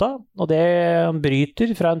gamle slutta, og det han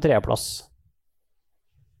bryter fra en 3.-plass.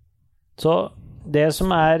 Så det som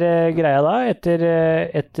greia da,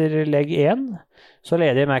 etter legg 1, så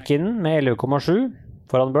leder McKinnon med 11,7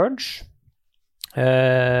 foran Burns,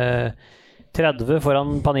 30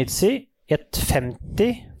 foran Panizzi,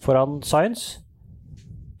 1,50 foran Sainz,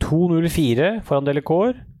 2,04 foran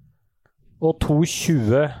Delacour, og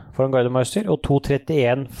 2,20 foran Gardemeister, og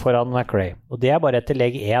 2,31 foran McRae. Og det bare etter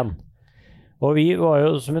legg 1. Og vi var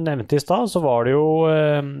jo, som vi nevnte i sted, så var det jo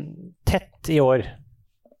tett i år.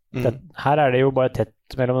 Her det jo bare tett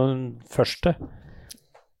mellom den første.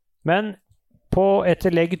 Men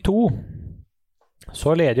etter legg 2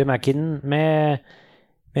 så leder jo McKinnon med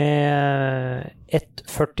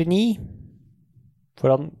 1,49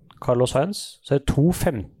 foran Carlos Sainz, så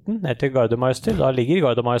 2,15 etter Gardemeister. Da ligger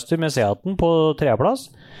Gardemeister med Seaten på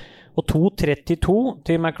 3.-plass, og 2,32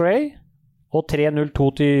 til McRae, og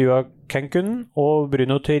 3,02 til Juha Kekkonen, og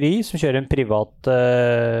Bruno Thury, som kjører en privat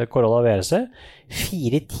Corolla VRC,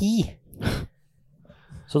 4,10.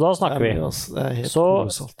 Så da snakker vi. Så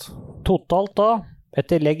totalt da,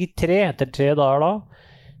 etter legg 3, etter 3 dager da,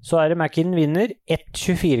 så det McKinnon vinner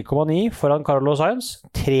 1,24,9 foran Carlos Sainz,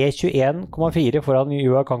 3,21,4 foran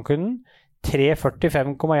Juha Kekkonen,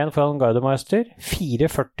 3,45,1 foran Gardemeister,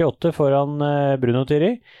 4,48 foran Bruno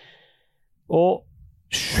Thury, og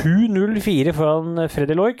 7,04 foran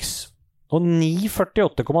Freddy Loix, og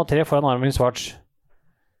 9,48,3 foran Armin Schwartz.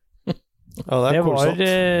 Ja, det var,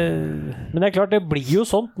 men det klart, det blir jo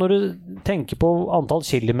sånt når du tenker på antall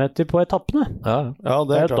kilometer på etappene. Ja,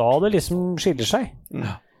 det da det liksom skiller seg.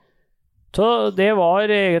 Så det var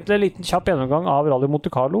egentlig en liten kjapp gjennomgang av Rally Monte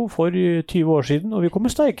Carlo for 20 år siden, og vi kommer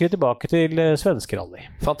sterkere tilbake til svenske rally.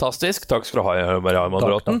 Fantastisk, takk skal du ha, Marianne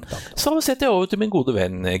Bråten. Så setter jeg over til min gode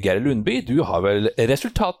venn Geir Lundby. Du har vel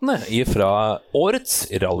resultatene fra årets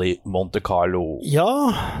Rally Monte Carlo?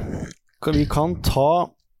 Ja, vi kan ta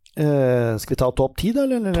skal vi ta topp 10 da,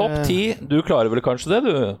 eller? Topp 10, du klarer vel kanskje det,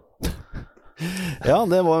 du? Ja,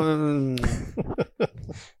 det var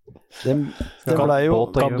det ble jo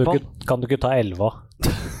kan du ikke ta 11?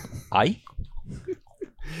 Nei.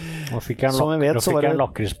 Nå fikk jeg en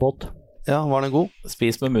lakrisbåt. Ja, var den god?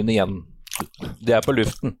 Spis med munnen igjen. Det på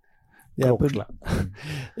luften. Ja,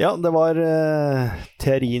 det var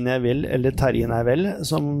Terje Neville,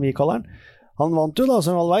 som vi kaller den. Han vant jo da,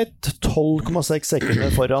 som alle vet, 12,6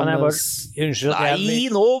 sekunder foran. Nei,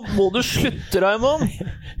 nå må du slutte, Raymond!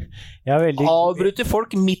 Avbryter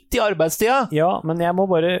folk midt i arbeidstida. Ja, men jeg må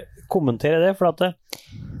bare kommentere det, for at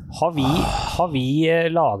har vi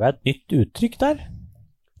laget et nytt uttrykk der?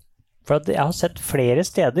 For at jeg har sett flere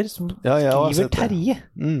steder som skriver Terje.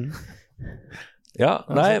 Ja,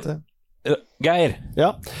 nei... Geir.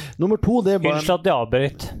 Ja, nummer 2 det ble... Unnskyld at jeg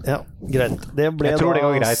avbrøt. Ja, greit. Det ble det går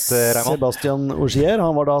greit, Sebastian Ogier,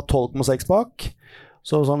 han var da 12,6 bak.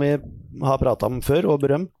 Så som vi har pratet om før og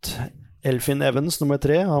berømt, Elfyn Evans nummer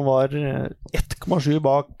 3, han var 1,7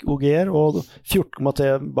 bak Ogier og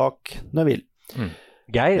 14,3 bak Neville.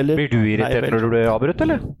 Geir, blir du irritert når du blir avbrutt,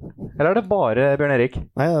 eller? Eller det bare Bjørn Erik?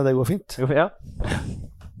 Nei, det går fint. Ja.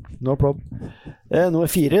 No problem.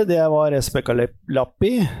 Nummer 4, det var Espeka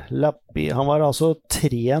Lappi. Han var altså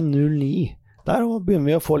 3,09. Der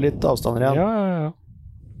begynner vi å få litt avstander igjen.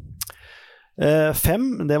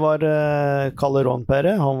 5, det var Kalle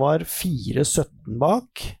Ronpere. Han var 4,17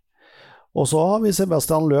 bak. Og så har vi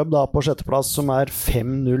Sebastian Løb da på 6. plass, som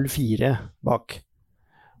 5,04 bak.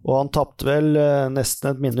 Og han tappte vel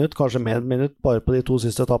nesten et minutt, kanskje mer et minutt, bare på de 2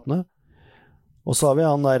 siste etappene. Og så har vi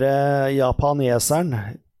han der japaneseren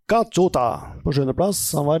Katsuta på 7.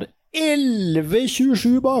 plass. Han var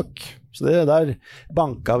 11,27 bak. Så det der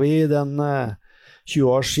banka vi den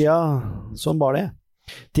 20 år siden som bare det.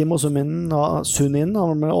 Timo Sunin, han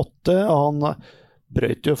var med 8, og han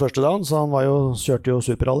brøt jo første dagen, så han kjørte jo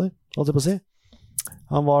superrally, holdt jeg på å si.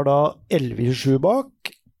 Han var da 11,27 bak,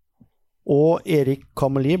 og Erik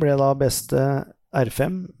Kameli ble da beste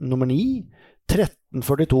R5, nummer 9,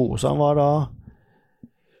 13,42, så han var da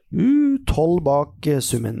 12 bak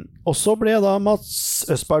summen. Og så ble da Mats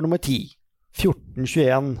Østberg nummer 10,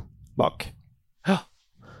 14,21 bak. Ja,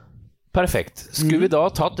 perfekt. Skulle vi da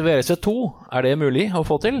tatt VRC2? Det mulig å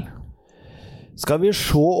få til? Skal vi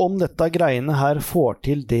se om dette greiene her får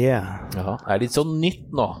til det. Ja, litt sånn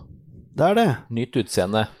nytt nå. Det det. Nytt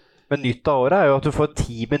utseende. Men nytt av året jo at du får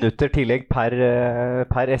 10 minutter tillegg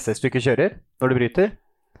per SS du ikke kjører, når du bryter.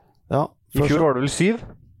 Ja. I fjor var det vel 7?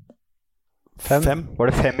 5. Var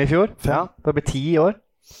det 5 i fjor? 5. Ja, det blir 10 i år.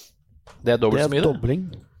 Det dobbelt så mye, dobling.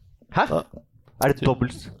 Hæ? Er det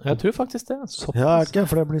dobbelt? Jeg tror faktisk det. Ja, ikke,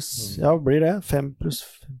 for det blir det. 5 pluss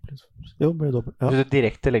 5 pluss. Jo, blir det dobbelt. Ja. Hvis du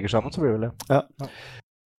direkte legger sammen, så blir det vel det. Ja.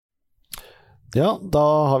 Ja, da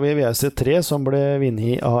har vi VRC3 som ble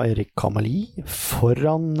vunnet av Erik Kamali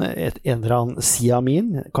foran en eller annen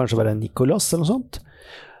Siamin, kanskje var det Nicolas eller noe sånt.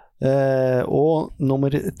 Og nummer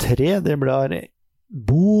 3, det ble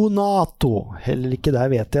Bonato. Heller ikke der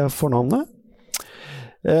vet jeg fornavnet.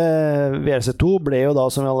 VRC2 ble jo da,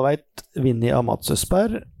 som vi alle vet, vunnet av Mats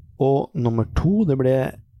Østberg, og nummer 2, det ble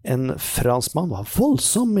en franskmann, var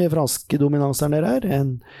voldsom i franske dominans der nede her,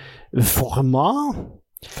 en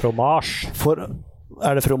Fromage.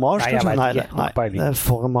 Er det fromage? Nei, jeg vet ikke. Nei, det er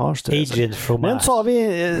fromage. Agent fromage. Men så har vi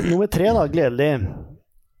nummer 3 da, gledelig.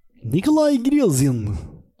 Nikolai Gryazin.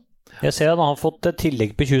 Jeg ser at han har fått et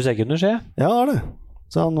tillegg på 20 sekunder, ser jeg. Ja, det er det.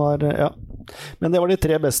 Så han var, ja. Men det var de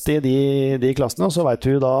 3 beste i de klassene, og så vet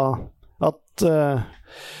vi jo da at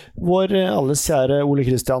vår alles kjære Ole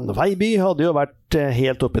Kristian Veiby hadde jo vært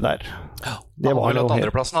helt oppi der. Det var jo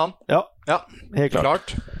andreplassen, han. Ja, helt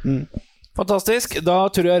klart. Fantastisk. Da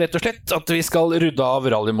tror jeg rett og slett at vi skal rydde av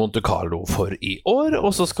Rally Monte Carlo for i år,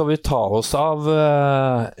 og så skal vi ta oss av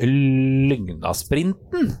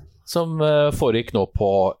Lygnasprinten, som foregikk nå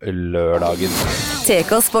på lørdagen.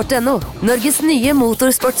 TKsport.no, Norges nye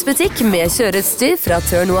motorsportsbutikk med kjøreutstyr fra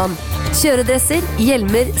Turn One. Kjøredresser,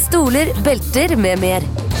 hjelmer, stoler, belter med mer.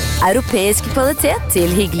 Europeisk kvalitet til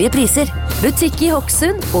hyggelige priser. Butikk i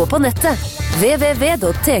Hokksund og på nettet.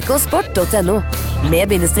 www.tksport.no med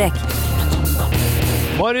bindestrek.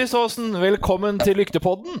 Marius Aasen, velkommen til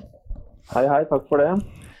Lyktepodden. Hei, takk for det.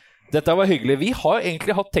 Dette var hyggelig. Vi har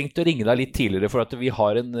egentlig hatt tenkt å ringe deg litt tidligere, for at vi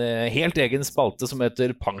har en helt egen spalte som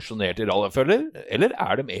heter Pensjonerte rallyfølger, eller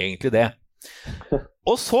er de egentlig det?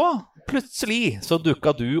 Og så, plutselig, så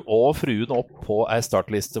dukket du og fruen opp på en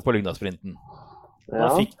startliste på Lygnasprinten.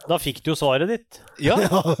 Ja. Da fikk du jo svaret ditt. Ja,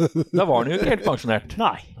 da var han jo ikke helt pensjonert.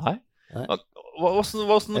 Nei.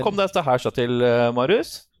 Hvordan kom dette her så til,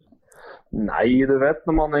 Marius? Nei, du vet,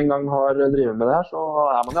 når man en gang har drivet med det her, så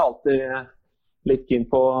er man jo alltid litt keen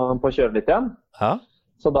på å kjøre litt igjen. Ja.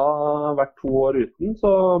 Så da, hvert 2 år uten,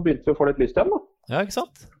 så begynte vi å få litt lyst igjen da. Ja, ikke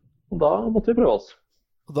sant? Og da måtte vi prøve oss.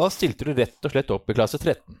 Og da stilte du rett og slett opp i klasse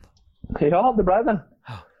 13? Ja, det ble det.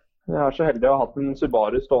 Jeg er så heldig å ha hatt en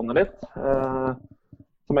Subaru stående litt,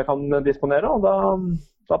 som jeg kan disponere, og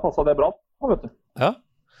da passet det bra, vet du. Ja.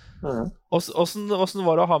 Hvordan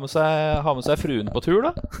var det å ha med seg fruen på tur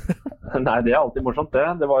da? Nei, det er alltid morsomt det.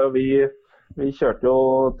 Det var jo vi kjørte jo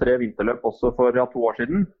 3 vinterløp også for 2 år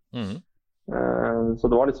siden. Så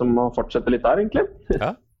det var liksom å fortsette litt der, egentlig.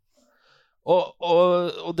 Ja.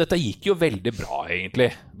 Og dette gikk jo veldig bra,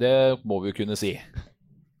 egentlig. Det må vi jo kunne si.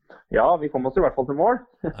 Ja, vi kom oss i hvert fall til mål.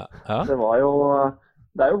 Ja. Det er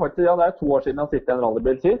jo faktisk, det er 2 år siden jeg har sittet i en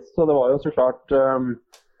rallybil sist, så det var jo så klart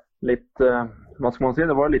litt, hva skal man si,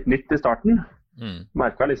 det var litt nytt i starten.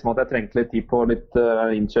 Merket liksom at jeg trengte litt tid på litt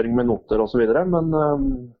innkjøring med noter og så videre, men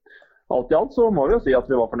alt i alt så må vi jo si at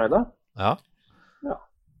vi var fornøyde. Ja.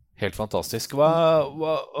 Helt fantastisk.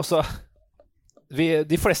 Altså,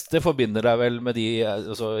 de fleste forbinder deg vel med de,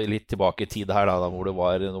 altså litt tilbake i tid her da hvor det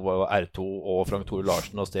var R2 og Frank Tore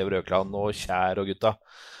Larsen og Steve Røkland og Kjær og gutta.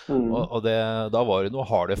 Og da var det noe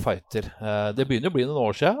harde fighter. Det begynner å bli noen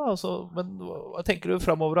år siden, altså, men hva tenker du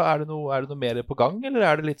fremover? Er det noe mer på gang, eller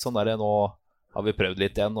er det litt sånn der nå har vi prøvd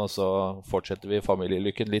litt igjen, og så fortsetter vi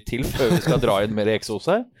familielykken litt til før vi skal dra inn mer eksos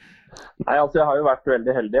her? Nei, altså jeg har jo vært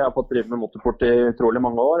veldig heldig. Jeg har fått drive med motorsport i utrolig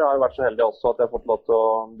mange år. Jeg har jo vært så heldig også at jeg har fått lov til å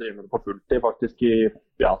drive med det på fulltid faktisk i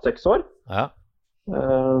 6 år. Ja.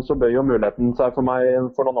 Så bøy jo muligheten seg for meg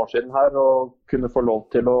for noen år siden her å kunne få lov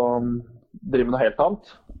til å drive med noe helt annet.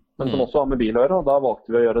 Men som også har med bil å gjøre, og da valgte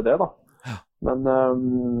vi å gjøre det da. Men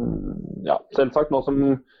selvsagt nå som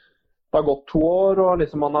det har gått 2 år, og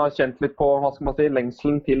liksom man har kjent litt på, hva skal man si,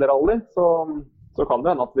 lengselen til rally, så kan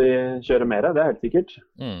det hende at vi kjører mer, det er helt sikkert.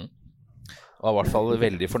 Det var i hvert fall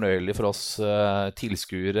veldig fornøyelig for oss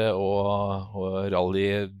tilskuere og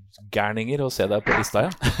rallygærninger å se deg på lista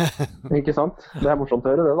igjen. Ikke sant? Det er morsomt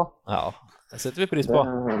å høre det da. Ja, det setter vi pris på.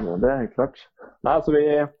 Det er helt klart. Nei, altså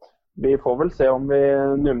vi får vel se om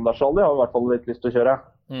Numedalsrally har i hvert fall litt lyst til å kjøre.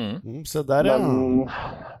 Så der, ja.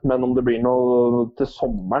 Men om det blir noe til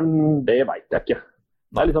sommeren, det vet jeg ikke.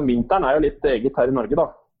 Det er liksom, vinteren er jo litt eget her i Norge da.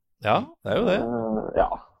 Ja, det er jo det. Ja.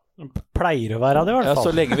 Pleier å være det i hvert fall. Ja,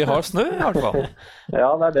 så lenge vi har snø i hvert fall. Ja,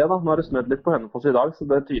 det er det da. Nå har det snødd litt på Hønefoss i dag, så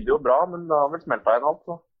det tyder jo bra, men det har vel smeltet igjen alt.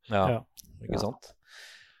 Så. Ja, ikke sant.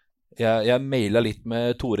 Jeg mailet litt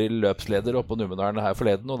med Toril løpsleder oppe på Numedalen her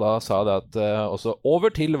forleden, og da sa det at også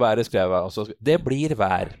over til været skrev jeg. Altså, det blir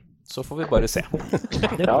vær. så får vi bare se.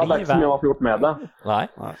 Det er ikke så mye man får gjort med det. Nei.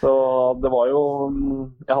 Så det var jo...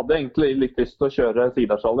 Jeg hadde egentlig litt lyst til å kjøre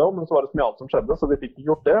Sirdalsrally også, men så var det så mye annet som skjedde, så vi fikk ikke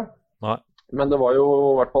gjort det. Nei. Men det var jo,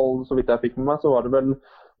 i hvert fall så vidt jeg fikk med meg, så var det vel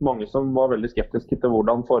mange som var veldig skeptiske til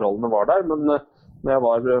hvordan forholdene var der. Men når jeg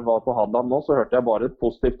var på Hadeland nå, så hørte jeg bare et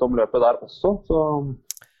positivt om løpet der også, så...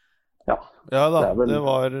 Ja, da,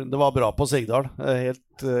 det var bra på Sigdal,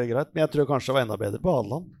 helt greit, men jeg tror kanskje det var enda bedre på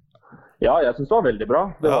Hadeland. Ja, jeg synes det var veldig bra.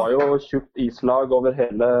 Det var jo tjukt islag over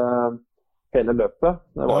hele løpet.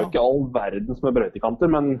 Det var jo ikke all verdens med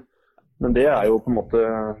brøytekanter, men det er jo på en måte,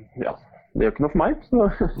 ja, det er jo ikke noe for meg.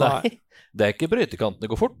 Så. Nei, det er ikke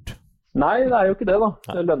brøytekantene går fort. Nei, det er jo ikke det da.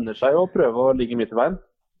 Det lønner seg jo å prøve å ligge midt i veien.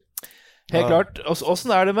 Helt klart.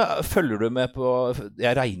 Hvordan er det med, følger du med på,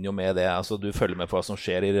 jeg regner jo med det, altså du følger med på hva som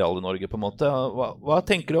skjer i Rally Norge på en måte. Hva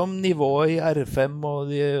tenker du om nivået i R5 og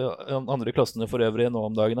de andre klassene for øvrig nå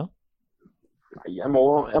om dagen da? Nei, jeg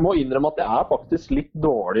må innrømme at jeg er faktisk litt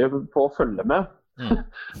dårlig på å følge med.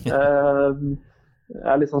 Jeg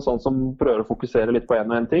er liksom sånn som prøver å fokusere litt på en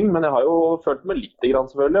og en ting, men jeg har jo følt med litt grann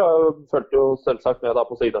selvfølgelig. Jeg følte jo selvsagt med da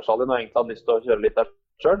på Sigdalsrally når jeg egentlig hadde lyst til å kjøre litt der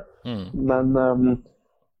selv. Men...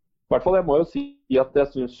 I hvert fall, jeg må jo si at jeg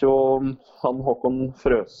synes jo han Håkon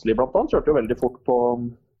Frøsli blant annet kjørte jo veldig fort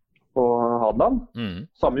på Hadeland.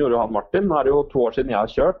 Samme gjorde jo han Martin. Nå er det jo 2 år siden jeg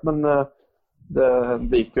har kjørt, men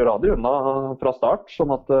det gikk jo radig unna fra start,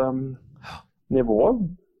 sånn at nivået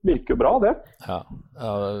virker jo bra, det.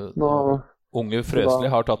 Unge Frøsli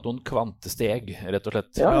har tatt noen kvantesteg, rett og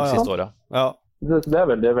slett, de siste årene. Ja. Det er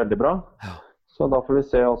veldig, veldig bra. Så da får vi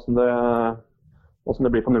se hvordan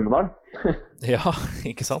det blir på Numedal. Ja,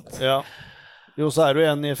 ikke sant? Ja. Jo, så er det jo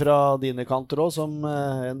en fra dine kanter også, som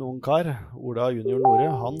en ung kar, Ola Junior Nore.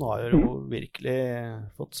 Han har jo virkelig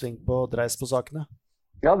fått sving på dreis på sakene.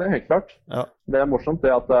 Ja, det er helt klart. Ja. Det er morsomt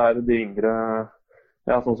det at det er de yngre,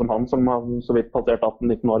 ja, sånn som han, som har så vidt passert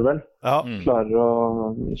 18-19 år vel, klarer å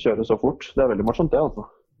kjøre så fort. Det er veldig morsomt det, altså.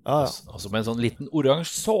 Ja. Altså med en sånn liten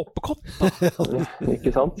oransje såpekopp.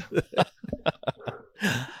 Ikke sant?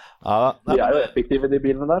 De er jo effektive de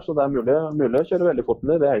bilene der, så det er mulig å kjøre veldig fort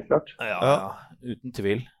med det er helt klart. Ja, uten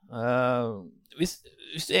tvil. Hvis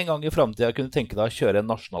du en gang i fremtiden kunne tenke deg å kjøre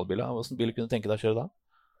en nasjonalbil, hvilken bil kunne du tenke deg å kjøre da?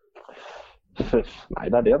 Nei,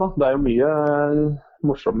 det er det da. Det er jo mye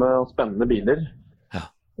morsomme og spennende biler.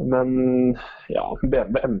 Men ja,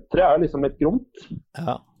 BMW M3 er liksom et grunt.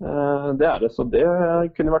 Det er det, så det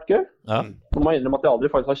kunne vært gøy. Nå må jeg innrømme at jeg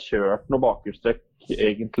aldri faktisk har kjørt noe bakhjulstrekk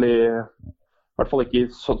egentlig... I hvert fall ikke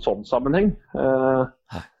i sånn sammenheng.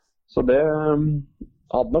 Så det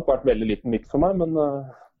hadde nok vært veldig liten nytt for meg, men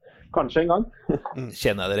kanskje en gang.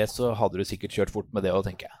 Kjenner jeg det rett, så hadde du sikkert kjørt fort med det også,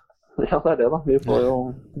 tenker jeg. Ja, det er det da. Vi får jo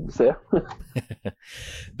se.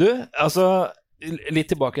 Du, altså, litt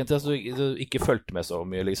tilbake til at du ikke fulgte med så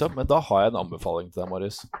mye, liksom, men da har jeg en anbefaling til deg,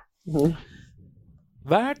 Marius.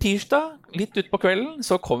 Hver tirsdag, litt ut på kvelden,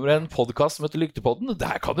 så kommer en podcast som heter Lyktepodden, og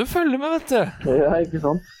der kan du følge med, vet du. Ja, ikke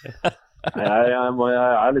sant? Jeg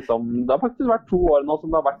er liksom, det har faktisk vært 2 år nå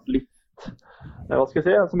som det har vært litt, hva skal jeg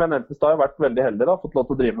si, som jeg nevnte, da har jeg vært veldig heldig da, fått lov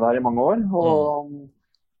til å drive med det her i mange år,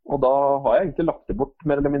 og da har jeg egentlig lagt det bort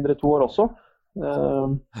mer eller mindre 2 år også.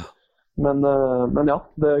 Men ja,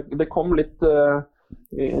 det kom litt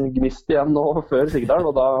gnist igjen nå før Sigdal,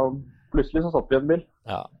 og da plutselig så satt vi i en bil.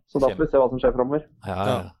 Så da får vi se hva som skjer fremover.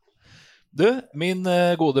 Du, min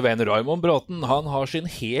gode venn Raymond Bråten, han har sin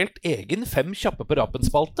helt egen 5 kjappe på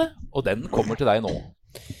rappen-spalte, og den kommer til deg nå.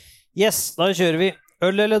 Yes, da kjører vi.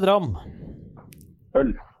 Øl eller dram?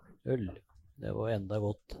 Øl. Det var enda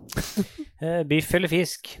godt. Biff eller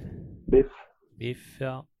fisk? Biff. Biff,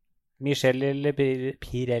 ja. Michelin eller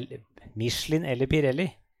Pirelli? Michelin eller Pirelli?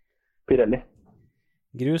 Pirelli.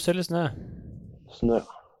 Grus eller snø? Snø.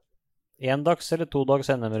 1 dags eller 2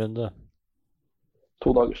 dags NM-runde?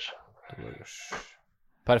 2 dagers.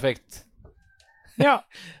 Perfekt. Ja.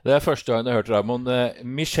 Det er første gang jeg hørte Ramon.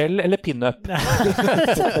 Michelle eller pinup?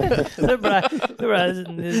 det ble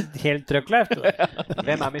helt trøkkleft.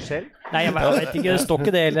 Hvem er Michelle? Nei, jeg vet ikke, det står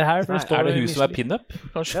ikke det heller her. Er det hun som er pinup?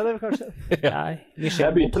 Kanskje? Ja, det er kanskje. Nei,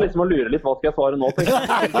 jeg begynte liksom å lure litt, hva skal jeg svare nå?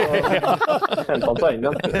 Hentet han seg inn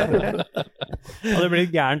igjen. Det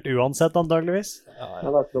blir gærent uansett, antageligvis. Ja,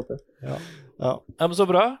 det er klart det. Ja, men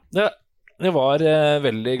så bra. Det var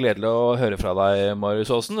veldig gledelig å høre fra deg, Marius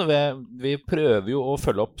Aasen. Vi prøver jo å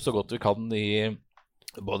følge opp så godt vi kan i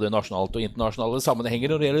både nasjonalt og internasjonale sammenhenger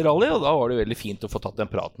når det gjelder rally, og da var det veldig fint å få tatt en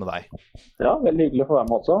prat med deg. Ja, veldig hyggelig å få være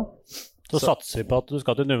med også. Så satser vi på at du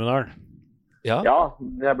skal til Numedal. Ja,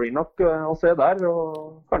 jeg blir nok å se der,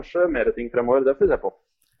 og kanskje mer ting fremover, det får vi se på.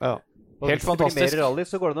 Ja. Helt fantastisk. Hvis det blir mer rally,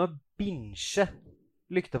 så går det an å binge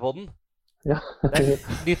Lyktepodden. Ja. Det er et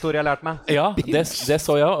nytt ord jeg har lært meg. Ja, det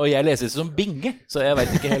så jeg, og jeg leser det som binge, så jeg vet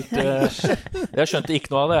ikke helt jeg skjønte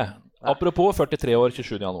ikke noe av det. Apropos 43 år,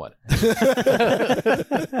 27. januar.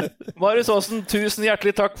 Marius Aasen, tusen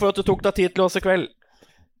hjertelig takk for at du tok deg tid til oss i kveld.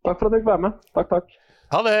 Takk for at du fikk være med. Takk.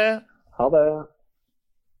 Ha det! Ha det.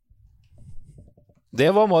 Det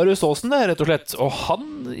var Marius Aasen, rett og slett. Og han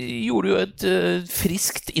gjorde jo et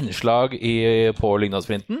friskt innslag på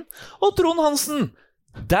Lyngdalsprinten. Og Trond Hansen,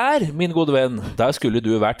 der, min gode venn, der skulle du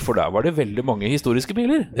vært, for der var det veldig mange historiske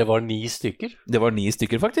biler. Det var 9 stykker. Det var 9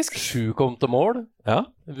 stykker, faktisk. 7 kom til mål. Ja.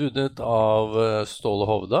 Vunnet av Ståle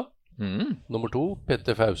Hovda. Nummer 2,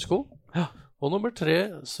 Petter Fausko. Ja. Og nummer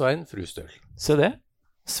 3, Svein Frustøl. Se det.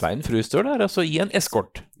 Svein Frustøl er altså i en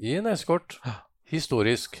eskort. I en eskort.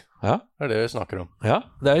 Historisk. Ja. Det er det vi snakker om. Ja,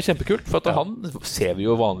 det er jo kjempekult, for at han ser vi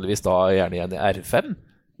jo vanligvis da gjerne igjen i R5.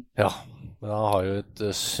 Ja, men han har jo et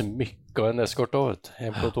smykk og en eskort også, vet du.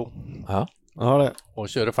 1 på 2. Ja. Har det.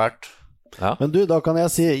 Og kjører fælt. Ja. Men du, da kan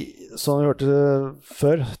jeg si, som vi hørte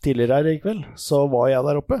før, tidligere her i kveld, så var jeg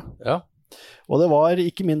der oppe. Ja. Og det var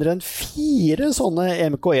ikke mindre enn 4 sånne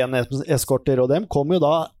MK1-eskorter, og dem kom jo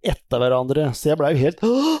da etter hverandre, så jeg ble jo helt...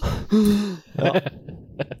 Ja.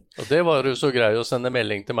 Og det var jo så grei å sende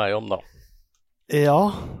melding til meg om da.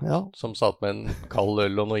 Ja. Som satt med en kald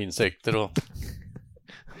øl og noen insekter og...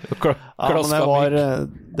 men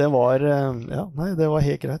det var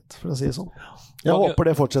helt greit, for å si det sånn. Jeg håper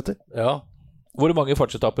det fortsetter. Ja. Hvor mange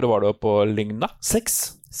fortsettappere var det på Lygna? 6.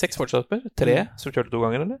 6 fortsettappere? 3 som kjørte 2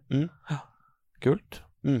 ganger, eller? Ja. Kult.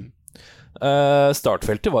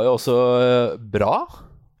 Startfeltet var jo også bra.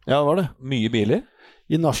 Ja, det var det. Mye biler.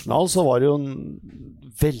 I Nasjonal så var det jo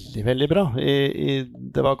veldig, veldig bra.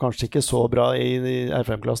 Det var kanskje ikke så bra i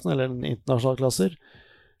R5-klassen, eller internasjonale klasser.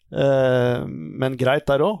 Men greit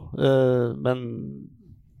der også. Men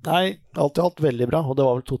nei, alt i alt veldig bra. Og det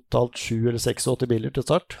var vel totalt 7 eller 86 biler til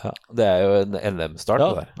start. Ja, det er jo en NM-start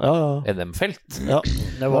der. Ja. NM-felt. Ja.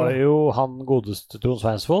 Det var jo han godeste Trond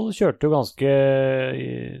Sveinsvold kjørte jo ganske...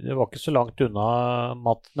 Det var ikke så langt unna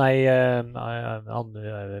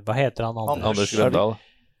hva heter han? Anders Grøndal.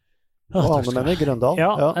 Og andre mener Grøndal.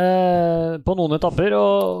 Ja. På noen etapper,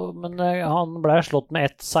 men han ble slått med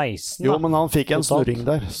 1.16. Jo, men han fikk en snurring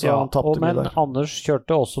der, så han tappte mye der. Men Anders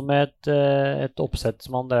kjørte også med et oppsett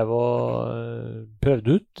som han drev og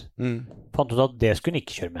prøvde ut. Fant ut at det skulle han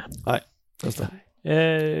ikke kjøre med. Nei, det stemmer.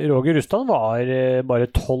 Roger Rustan var bare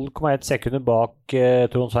 12,1 sekunder bak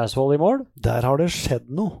Trond Sveinsvold i mål. Der har det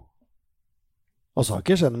skjedd noe. Og så har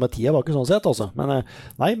ikke skjedd noe med tida, var ikke sånn sett, altså. Men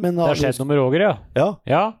det har skjedd noe med Roger,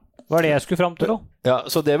 ja. Var det jeg skulle fram til da? Ja,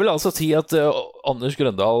 så det vil altså si at Anders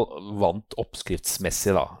Grøndal vant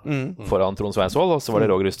oppskriftsmessig da, foran Trond Sveinsvold, og så var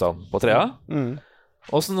det Roger Rustan på 3.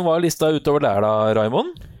 Hvordan var lista utover der da,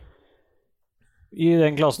 Raimond? I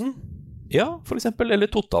den klassen? Ja, for eksempel, eller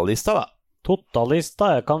totallista da.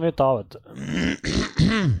 Totallista kan vi ta, vet du.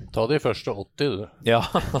 Ta de første 80, du. Ja,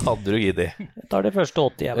 hadde du gitt de. Jeg tar de første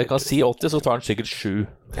 80. Jeg kan si 80, så tar han sikkert 7.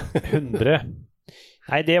 100.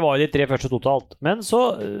 Nei, det var de 3 første totalt. Men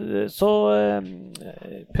så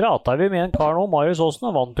pratet vi med en kar nå, Marius Aasen,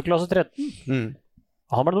 han vant til klasse 13.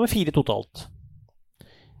 Han ble nummer 4 totalt.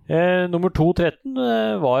 Nummer 2-13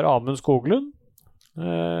 var Amund Skoglund,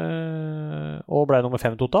 og ble nummer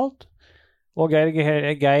 5 totalt. Og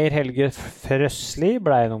Geir Helge Frøsli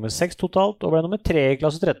ble nummer 6 totalt, og ble nummer 3 i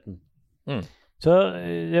klasse 13. Så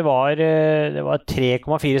det var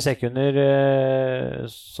 3,4 sekunder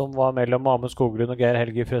som var mellom Amund Skoglund og Geir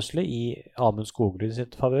Helge Frøsli i Amund Skoglund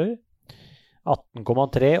sitt favør.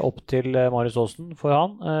 18,3 opp til Marius Aasen for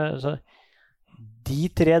han. Så de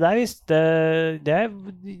 3 der,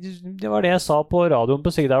 det var det jeg sa på radioen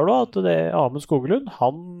på Sigdal da, at Amund Skoglund,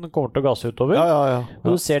 han kommer til å gasse utover. Ja.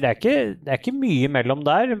 Og du ser, det er ikke mye mellom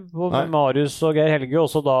der. Marius og Geir Helge,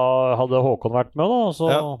 også da hadde Håkon vært med da, så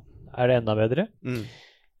er det enda bedre.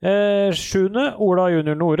 7. Ola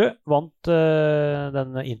Junior Nore vant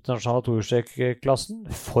den internasjonale tohjulstrekklassen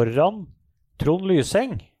foran Trond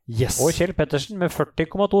Lyseng og Kjell Pettersen med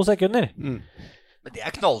 40,2 sekunder. Men det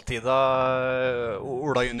er knalltid av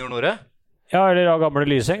Ola Junior Nore. Ja, eller av gamle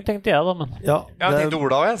Lyseng, tenkte jeg da. Men... Ja, jeg tenkte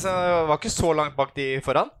Ola også, så det var ikke så langt bak de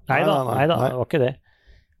foran. Neida, det var ikke det.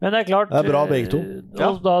 Men det er klart, det er bra begge to.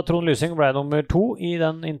 Og da Trond Lyseng ble nummer 2 i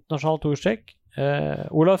den internasjonale tohjulstrekk.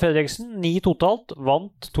 Olav Fredriksen, 9 totalt,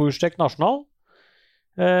 vant tohjulstrekk nasjonal.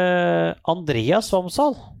 Andreas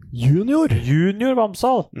Vamsal Junior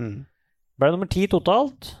Vamsal ble nummer 10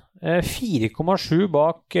 totalt. 4,7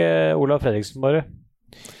 bak Olav Fredriksen bare.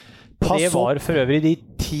 Det var for øvrig de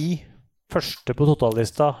 10 første på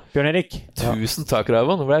totallista, Bjørn Erik. Tusen takk,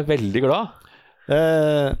 Raimond. Nå ble jeg veldig glad.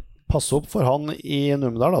 passe opp for han i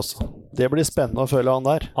Numedal, altså. Det blir spennende å følge han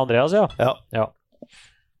der. Andreas, ja.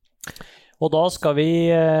 Og da skal vi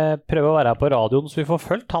prøve å være her på radioen så vi får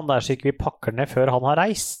følt han der, så ikke vi pakker ned før han har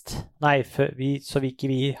reist. Nei, så vi ikke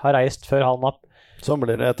har reist før han har... Så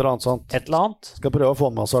blir det et eller annet sånt. Et eller annet. Skal prøve å få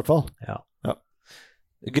med oss i hvert fall. Ja.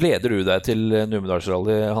 Gleder du deg til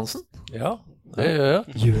Numedalsrally, Hansen? Ja, det gjør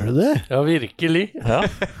jeg. Gjør du det? Ja, virkelig. Ja.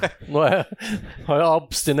 Nå har jeg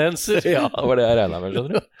abstinenser. Ja, det var det jeg regnet med,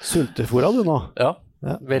 skjønner du. Sultefora du nå. Ja,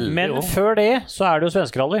 veldig. Men før det, så er det jo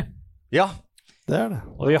svenskerally. Ja. Det er det.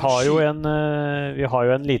 Og vi har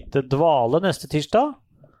jo en lite dvale neste tirsdag,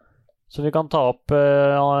 så vi kan ta opp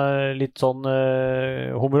litt sånn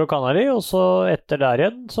hummer og kanari, og så etter der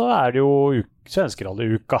igjen så er det jo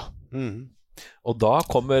svenskerally-uka. Og da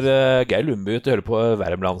kommer Geir Lundby til å høre på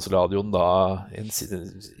Värmlandsradioen da, en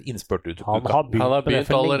innspurt ut uka. Han har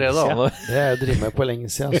begynt allerede. Det har jeg drivet med på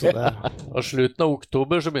lenge siden. Så det Og slutten av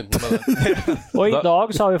oktober så begynte han med det. Og i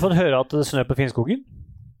dag så har vi fått høre at det snør på Finnskogen.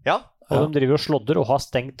 Ja. Og de driver og slodder og har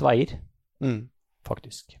stengt veier.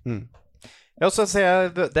 Faktisk. Ja, så ser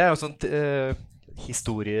jeg, det er jo sånn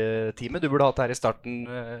historietime du burde hatt her i starten,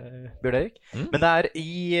 Bjørn Erik. Men det er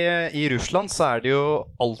i Russland så er det jo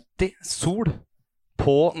alltid sol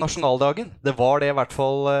på nasjonaldagen. Det var det i hvert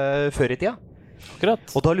fall før i tida. Akkurat.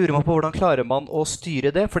 Og da lurer man på hvordan klarer man å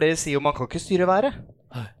styre det, for det sier jo man kan ikke styre været.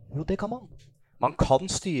 Jo, det kan man. Man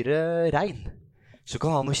kan styre regn. Så du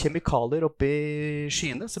kan ha noen kjemikalier oppe i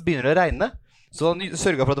skyene, så begynner det å regne. Så han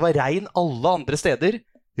sørget for at det var regn alle andre steder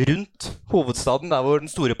rundt hovedstaden, der hvor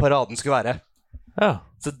den store paraden skulle være. Ja.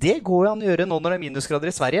 Så det går jo an å gjøre nå når det er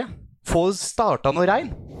minusgrader i Sverige. Få starta noe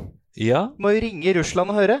regn. Ja. Må jo ringe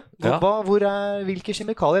Russland og høre. Hvilke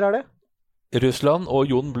kjemikalier er det? Russland og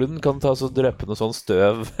Jon Blund kan ta så drøppe noe sånn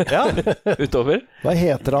støv utover. Hva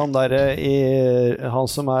heter han der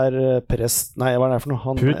han som er prest? Nei, hva er det for noe?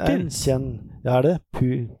 Han Putin? Er det?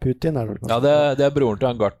 Putin er det kanskje? Ja, det er broren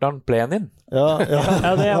til han gartneren, Plenin. Ja, det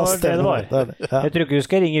var det det var. Ja. Jeg tror ikke du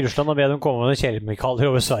skal ringe Russland og be dem komme med kjemikalier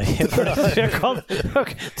over Sverige. For det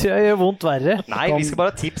tror jeg gjør vondt verre. Nei, vi skal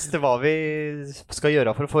bare ha tips til hva vi skal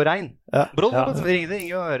gjøre for å få regn.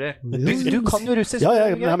 Ring og høre. Du kan jo russisk.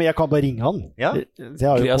 Ja, men jeg kan bare ringe han. Ja.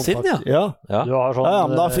 Kriasin, ja. Du har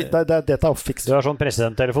sånn, dette er fikst. Du har sånn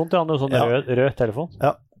presidenttelefon til han, sånn rød telefon.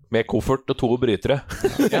 Ja. Med koffert og 2 brytere.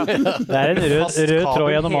 Det er en rød tråd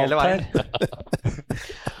gjennom alt her.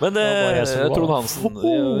 Men Trond Hansen,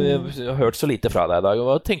 jeg har hørt så lite fra deg i dag.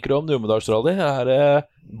 Hva tenker du om Numedalsrally?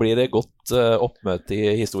 Blir det godt oppmøte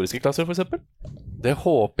i historiske klasser, for eksempel? Det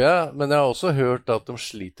håper jeg, men jeg har også hørt at de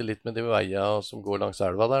sliter litt med de veiene som går langs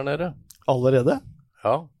elva der nede. Allerede?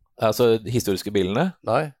 Ja. Altså historiske bilene?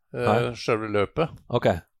 Nei, selve løpet. Ok.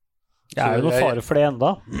 Det er jo noe fare for det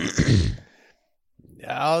enda.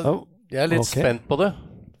 Ja, jeg er litt spent på det,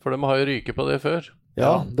 for de har jo ryket på det før.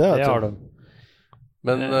 Ja, det har de.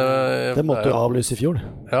 Men det måtte jo avlyse i fjor.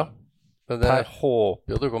 Ja, men jeg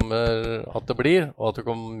håper jo at det blir, og at det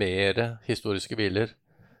kommer mer historiske biler.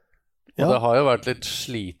 Og det har jo vært litt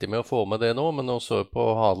slitig med å få med det nå, men nå så jeg på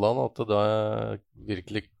Hadeland at det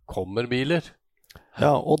virkelig kommer biler.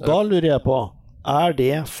 Ja, og da lurer jeg på, er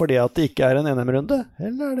det fordi at det ikke er en NM-runde,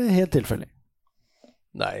 eller er det helt tilfeldig?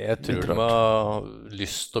 Nei, jeg tror de har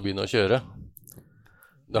lyst til å begynne å kjøre.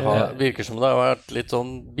 Det virker som det har vært litt sånn,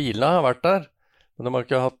 bilene har vært der, men de har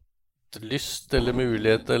ikke hatt lyst eller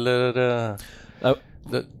mulighet, eller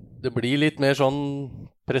det blir litt mer sånn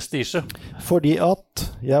prestisje. Fordi at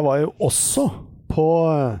jeg var jo også på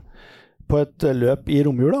et løp i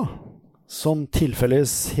romjula, som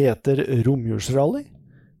tilfeldigvis heter Romjulsrally,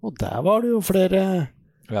 og der var det jo flere...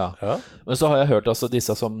 Ja, men så har jeg hørt altså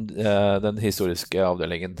disse som den historiske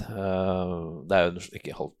avdelingen, det er jo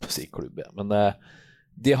ikke halvt på å si klubb, men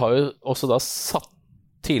de har jo også da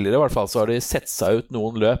tidligere i hvert fall, så har de sett seg ut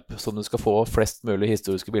noen løp som du skal få flest mulig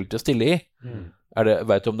historiske bilder til å stille i.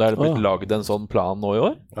 Vet du om det er blitt laget en sånn plan nå i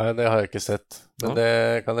år? Nei, det har jeg ikke sett, men det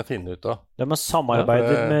kan jeg finne ut av. De har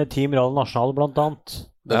samarbeidet med Team Rally National blant annet.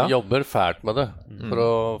 De jobber fælt med det for å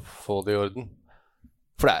få det i orden.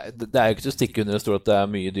 For det er jo ikke til å stikke under det står at det er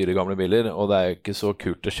mye dyre gamle biler, og det er jo ikke så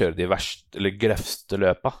kult å kjøre de verste eller grøvste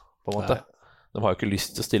løpa, på en måte. De har jo ikke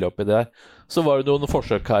lyst til å stille opp i det der. Så var det noen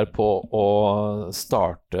forsøk her på å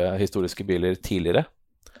starte historiske biler tidligere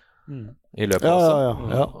i løpet også.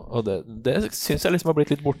 Ja. Og det synes jeg liksom har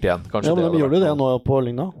blitt litt borte igjen. Kanskje men de gjorde det nå på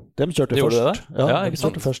Lygna. De kjørte først. Det? Ja, ikke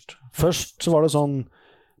sant? Først så var det sånn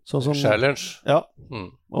Challenge. Ja,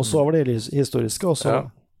 og så var det historiske, og så...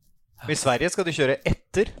 I Sverige skal du kjøre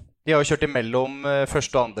etter. De har jo kjørt imellom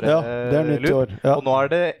første og andre det er nytt i år. Og nå er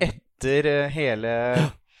det etter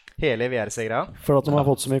Hele VRC-greia. For at de har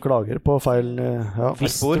fått så mye klager på feil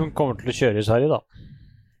Hvis de kommer til å kjøre i Sverige, da.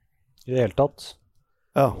 I det hele tatt.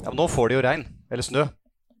 Ja, men nå får de jo regn. Eller snø.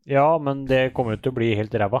 Ja, men det kommer jo til å bli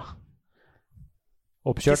helt ræva.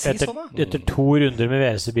 Oppkjørt etter 2 runder med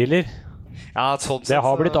VRC-biler. Ja, sånn sett, det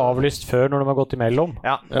har blitt avlyst før når de har gått imellom.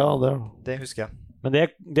 Ja, det husker jeg. Men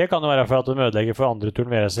det kan jo være for at de ødelegger for andre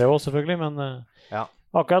turen VRC også, selvfølgelig. Men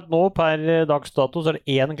akkurat nå, per dags dato, så er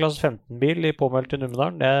det 1 klasse 15-bil i påmeldt i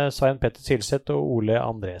Numedalen. Det er Svein Petter Silseth og Ole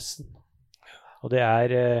Andresen. Og det er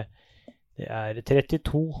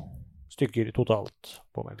 32 stykker totalt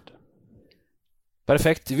påmeldt.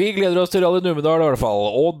 Perfekt. Vi gleder oss til Rally Numedal i hvert fall.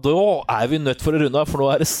 Og da er vi nødt for å runde av, for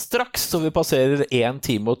nå er det straks så vi passerer 1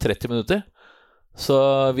 time og 30 minutter. Så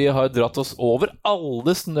vi har dratt oss over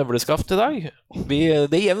alle snøvleskaft i dag.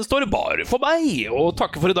 Det gjenstår bare for meg å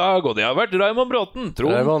takke for i dag. Og det har vært Raymond Bråten,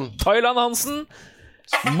 Trond Thailand Hansen,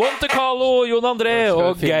 Monte Carlo, Jon André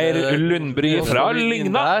og Geir Lundbry fra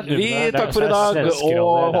Lygna. Vi takker for i dag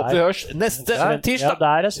og håper vi høres neste tirsdag. Ja,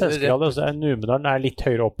 der er svenskerallet. Numedalen er litt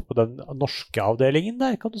høyere opp på den norske avdelingen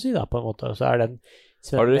der, kan du si da, på en måte. Så er den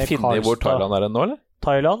har dere funnet hvor Thailand er nå, eller?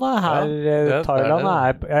 Thailand er her.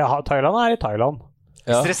 Thailand er i Thailand.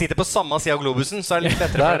 Hvis dere sitter på samme siden av globusen, så er det litt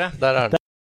lettere for dere. Der er den.